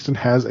 Kofi Kingston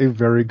has a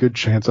very good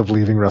chance of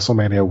leaving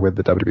WrestleMania with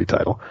the WWE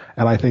title.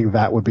 And I think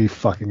that would be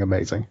fucking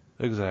amazing.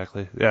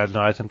 Exactly. Yeah,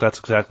 no, I think that's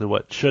exactly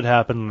what should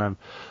happen, and I'm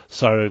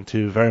starting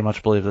to very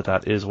much believe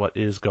that is what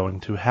is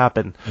going to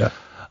happen. Yeah.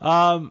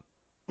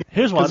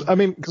 Here's one.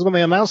 Because when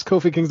they announced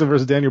Kofi Kingston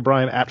versus Daniel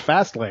Bryan at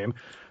Fastlane,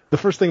 the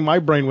first thing my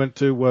brain went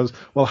to was,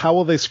 well, how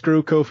will they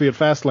screw Kofi at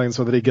Fastlane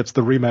so that he gets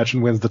the rematch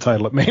and wins the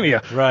title at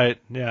Mania? Right.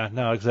 Yeah.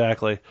 No.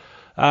 Exactly.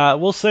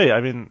 We'll see.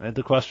 I mean,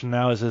 the question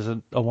now is it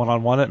a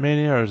one-on-one at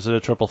Mania, or is it a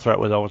triple threat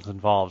with Owens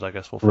involved? I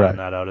guess we'll find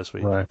that out as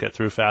we get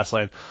through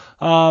Fastlane.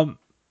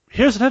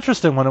 Here's an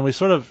interesting one, and we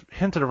sort of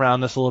hinted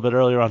around this a little bit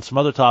earlier on some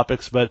other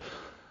topics, but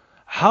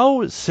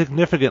how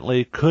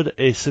significantly could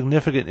a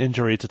significant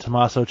injury to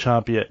Tommaso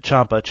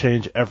Ciampa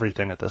change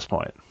everything at this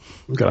point?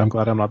 Good. I'm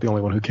glad I'm not the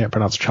only one who can't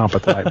pronounce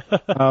Ciampa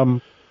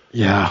tonight.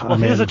 Yeah. Well,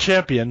 he's a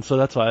champion, so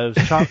that's why I was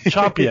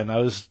champion. I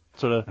was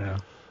sort of. Yeah.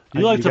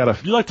 You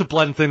like to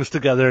blend things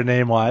together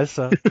name wise,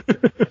 so.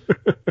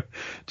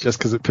 Just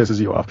because it pisses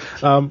you off.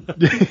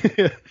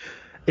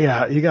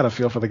 Yeah, you got to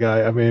feel for the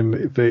guy. I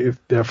mean, they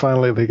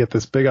get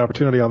this big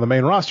opportunity on the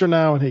main roster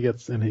now, and he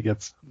gets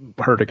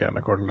hurt again,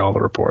 according to all the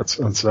reports.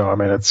 And so, I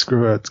mean, it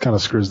kind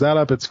of screws that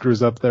up. It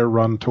screws up their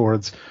run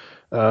towards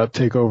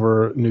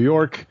Takeover New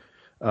York,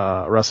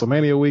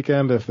 WrestleMania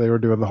weekend. If they were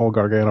doing the whole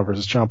Gargano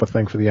versus Ciampa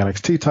thing for the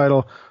NXT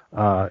title,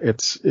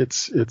 it's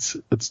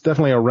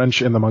definitely a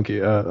wrench in the monkey,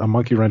 a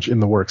monkey wrench in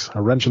the works,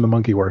 a wrench in the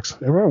monkey works.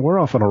 We're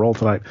off on a roll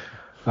tonight.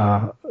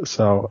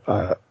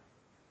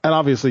 And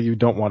obviously you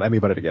don't want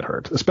anybody to get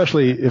hurt,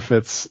 especially if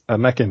it's a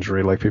neck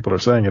injury like people are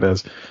saying it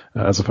is,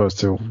 as opposed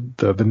to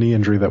the knee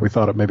injury that we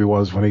thought it maybe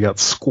was when he got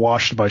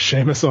squashed by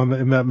Sheamus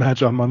in that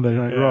match on Monday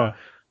Night Raw.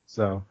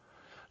 So.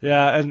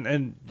 Yeah,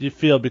 and you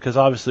feel, because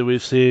obviously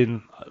we've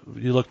seen,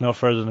 you look no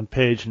further than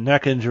Paige,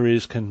 neck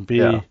injuries can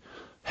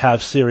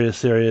have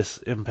serious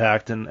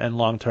impact and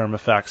long-term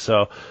effects.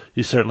 So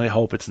you certainly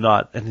hope it's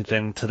not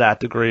anything to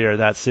that degree or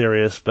that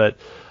serious, but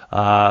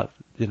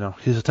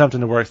he's attempting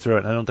to work through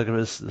it. I don't think it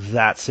was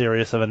that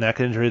serious of a neck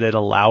injury they'd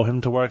allow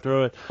him to work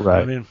through it.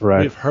 Right. I mean,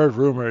 we've heard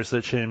rumors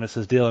that Sheamus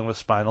is dealing with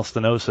spinal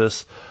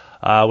stenosis,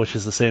 which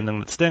is the same thing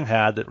that Sting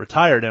had that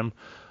retired him.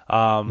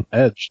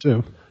 Edge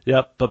too.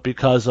 Yep, but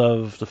because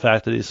of the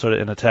fact that he's sort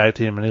of in a tag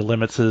team and he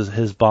limits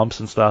his bumps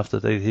and stuff,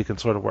 that he can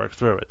sort of work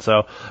through it.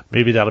 So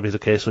maybe that'll be the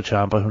case with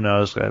Ciampa. Who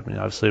knows? I mean,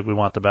 obviously we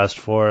want the best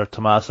for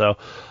Tommaso,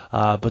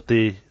 but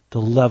the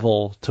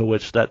level to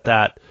which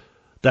that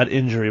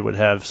injury would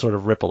have sort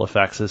of ripple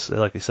effects is,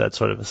 like you said,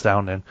 sort of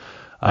astounding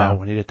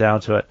when you get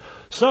down to it.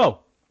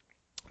 So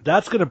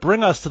that's going to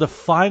bring us to the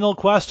final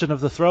question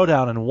of the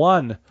Throwdown, and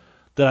one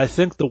that I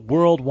think the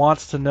world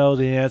wants to know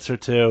the answer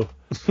to.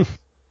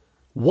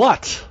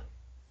 What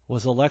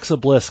was Alexa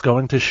Bliss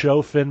going to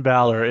show Finn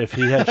Balor if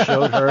he had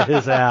showed her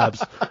his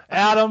abs?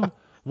 Adam,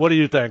 what do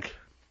you think?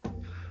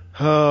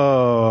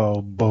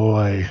 Oh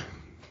boy,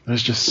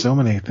 there's just so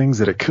many things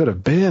that it could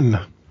have been.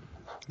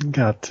 You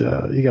got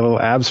a little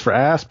abs for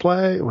ass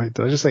play. Wait,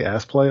 did I just say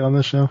ass play on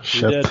this show?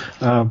 You did.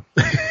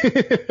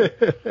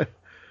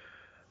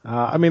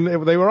 I mean,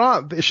 they were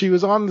on. She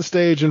was on the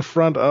stage in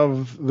front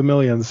of the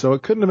millions, so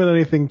it couldn't have been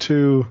anything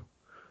too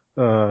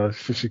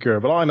secure.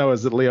 But all I know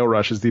is that Leo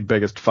Rush is the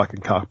biggest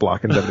fucking cock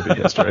block in WWE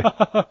history.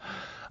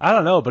 I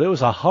don't know, but it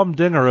was a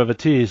humdinger of a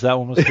tease. That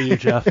one was for you,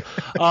 Jeff.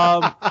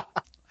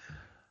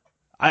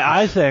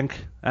 I think,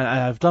 and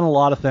I've done a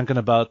lot of thinking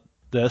about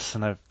this,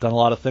 and I've done a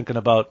lot of thinking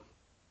about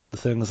the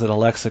things that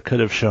Alexa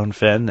could have shown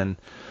Finn, and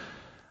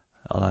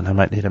hold on, I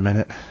might need a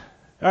minute.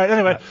 All right,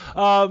 anyway.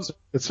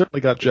 It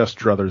certainly got Jeff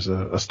Struthers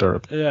a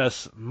stirrup.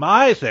 Yes,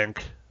 I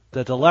think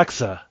that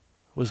Alexa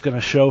was going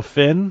to show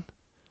Finn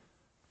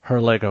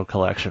her Lego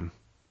collection.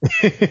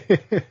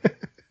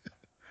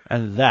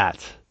 And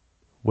that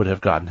would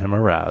have gotten him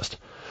aroused.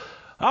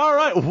 All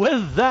right,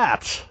 with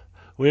that,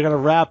 we're going to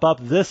wrap up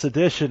this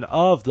edition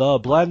of The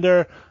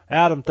Blender.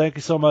 Adam, thank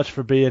you so much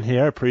for being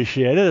here.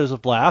 Appreciate it. It was a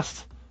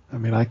blast. I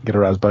mean, I can get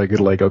aroused by a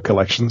good Lego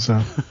collection,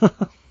 so.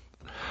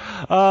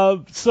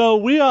 So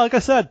we, like I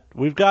said,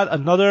 we've got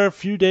another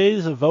few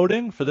days of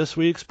voting for this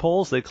week's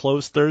polls. They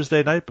close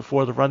Thursday night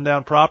before the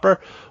rundown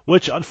proper,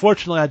 which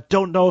unfortunately I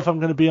don't know if I'm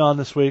going to be on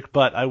this week,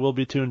 but I will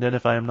be tuned in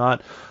if I am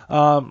not.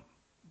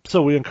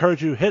 So we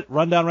encourage you, hit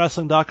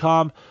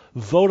rundownwrestling.com,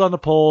 vote on the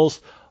polls,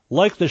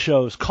 like the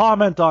shows,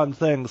 comment on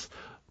things.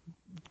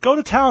 Go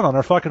to town on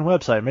our fucking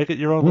website. Make it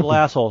your own little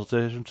asshole.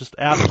 Just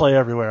app play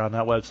everywhere on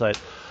that website.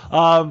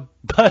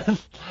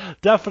 But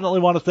definitely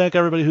want to thank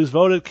everybody who's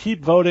voted.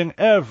 Keep voting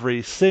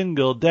every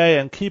single day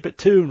and keep it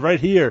tuned right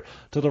here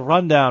to the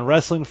Rundown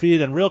Wrestling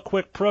feed. And real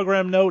quick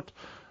program note,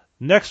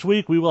 next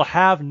week we will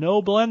have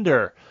no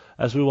Blender,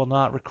 as we will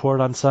not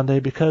record on Sunday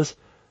because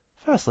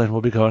Fastlane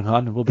will be going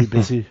on and we'll be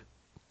busy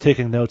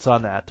taking notes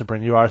on that to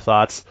bring you our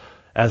thoughts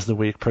as the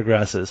week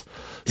progresses.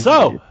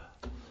 So,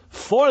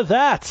 for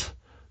that,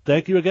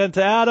 thank you again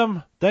to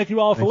Adam. Thank you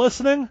all for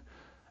listening.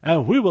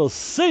 And we will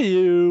see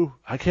you.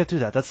 I can't do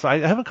that. I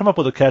haven't come up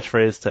with a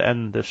catchphrase to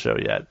end this show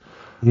yet.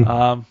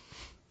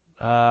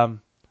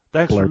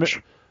 Thanks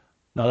Lurch.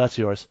 No, that's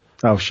yours.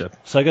 Oh shit.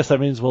 So I guess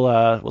that means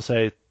we'll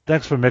say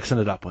thanks for mixing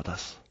it up with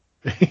us.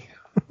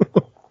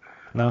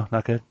 No,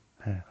 not good.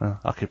 Well,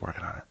 I'll keep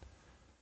working on it.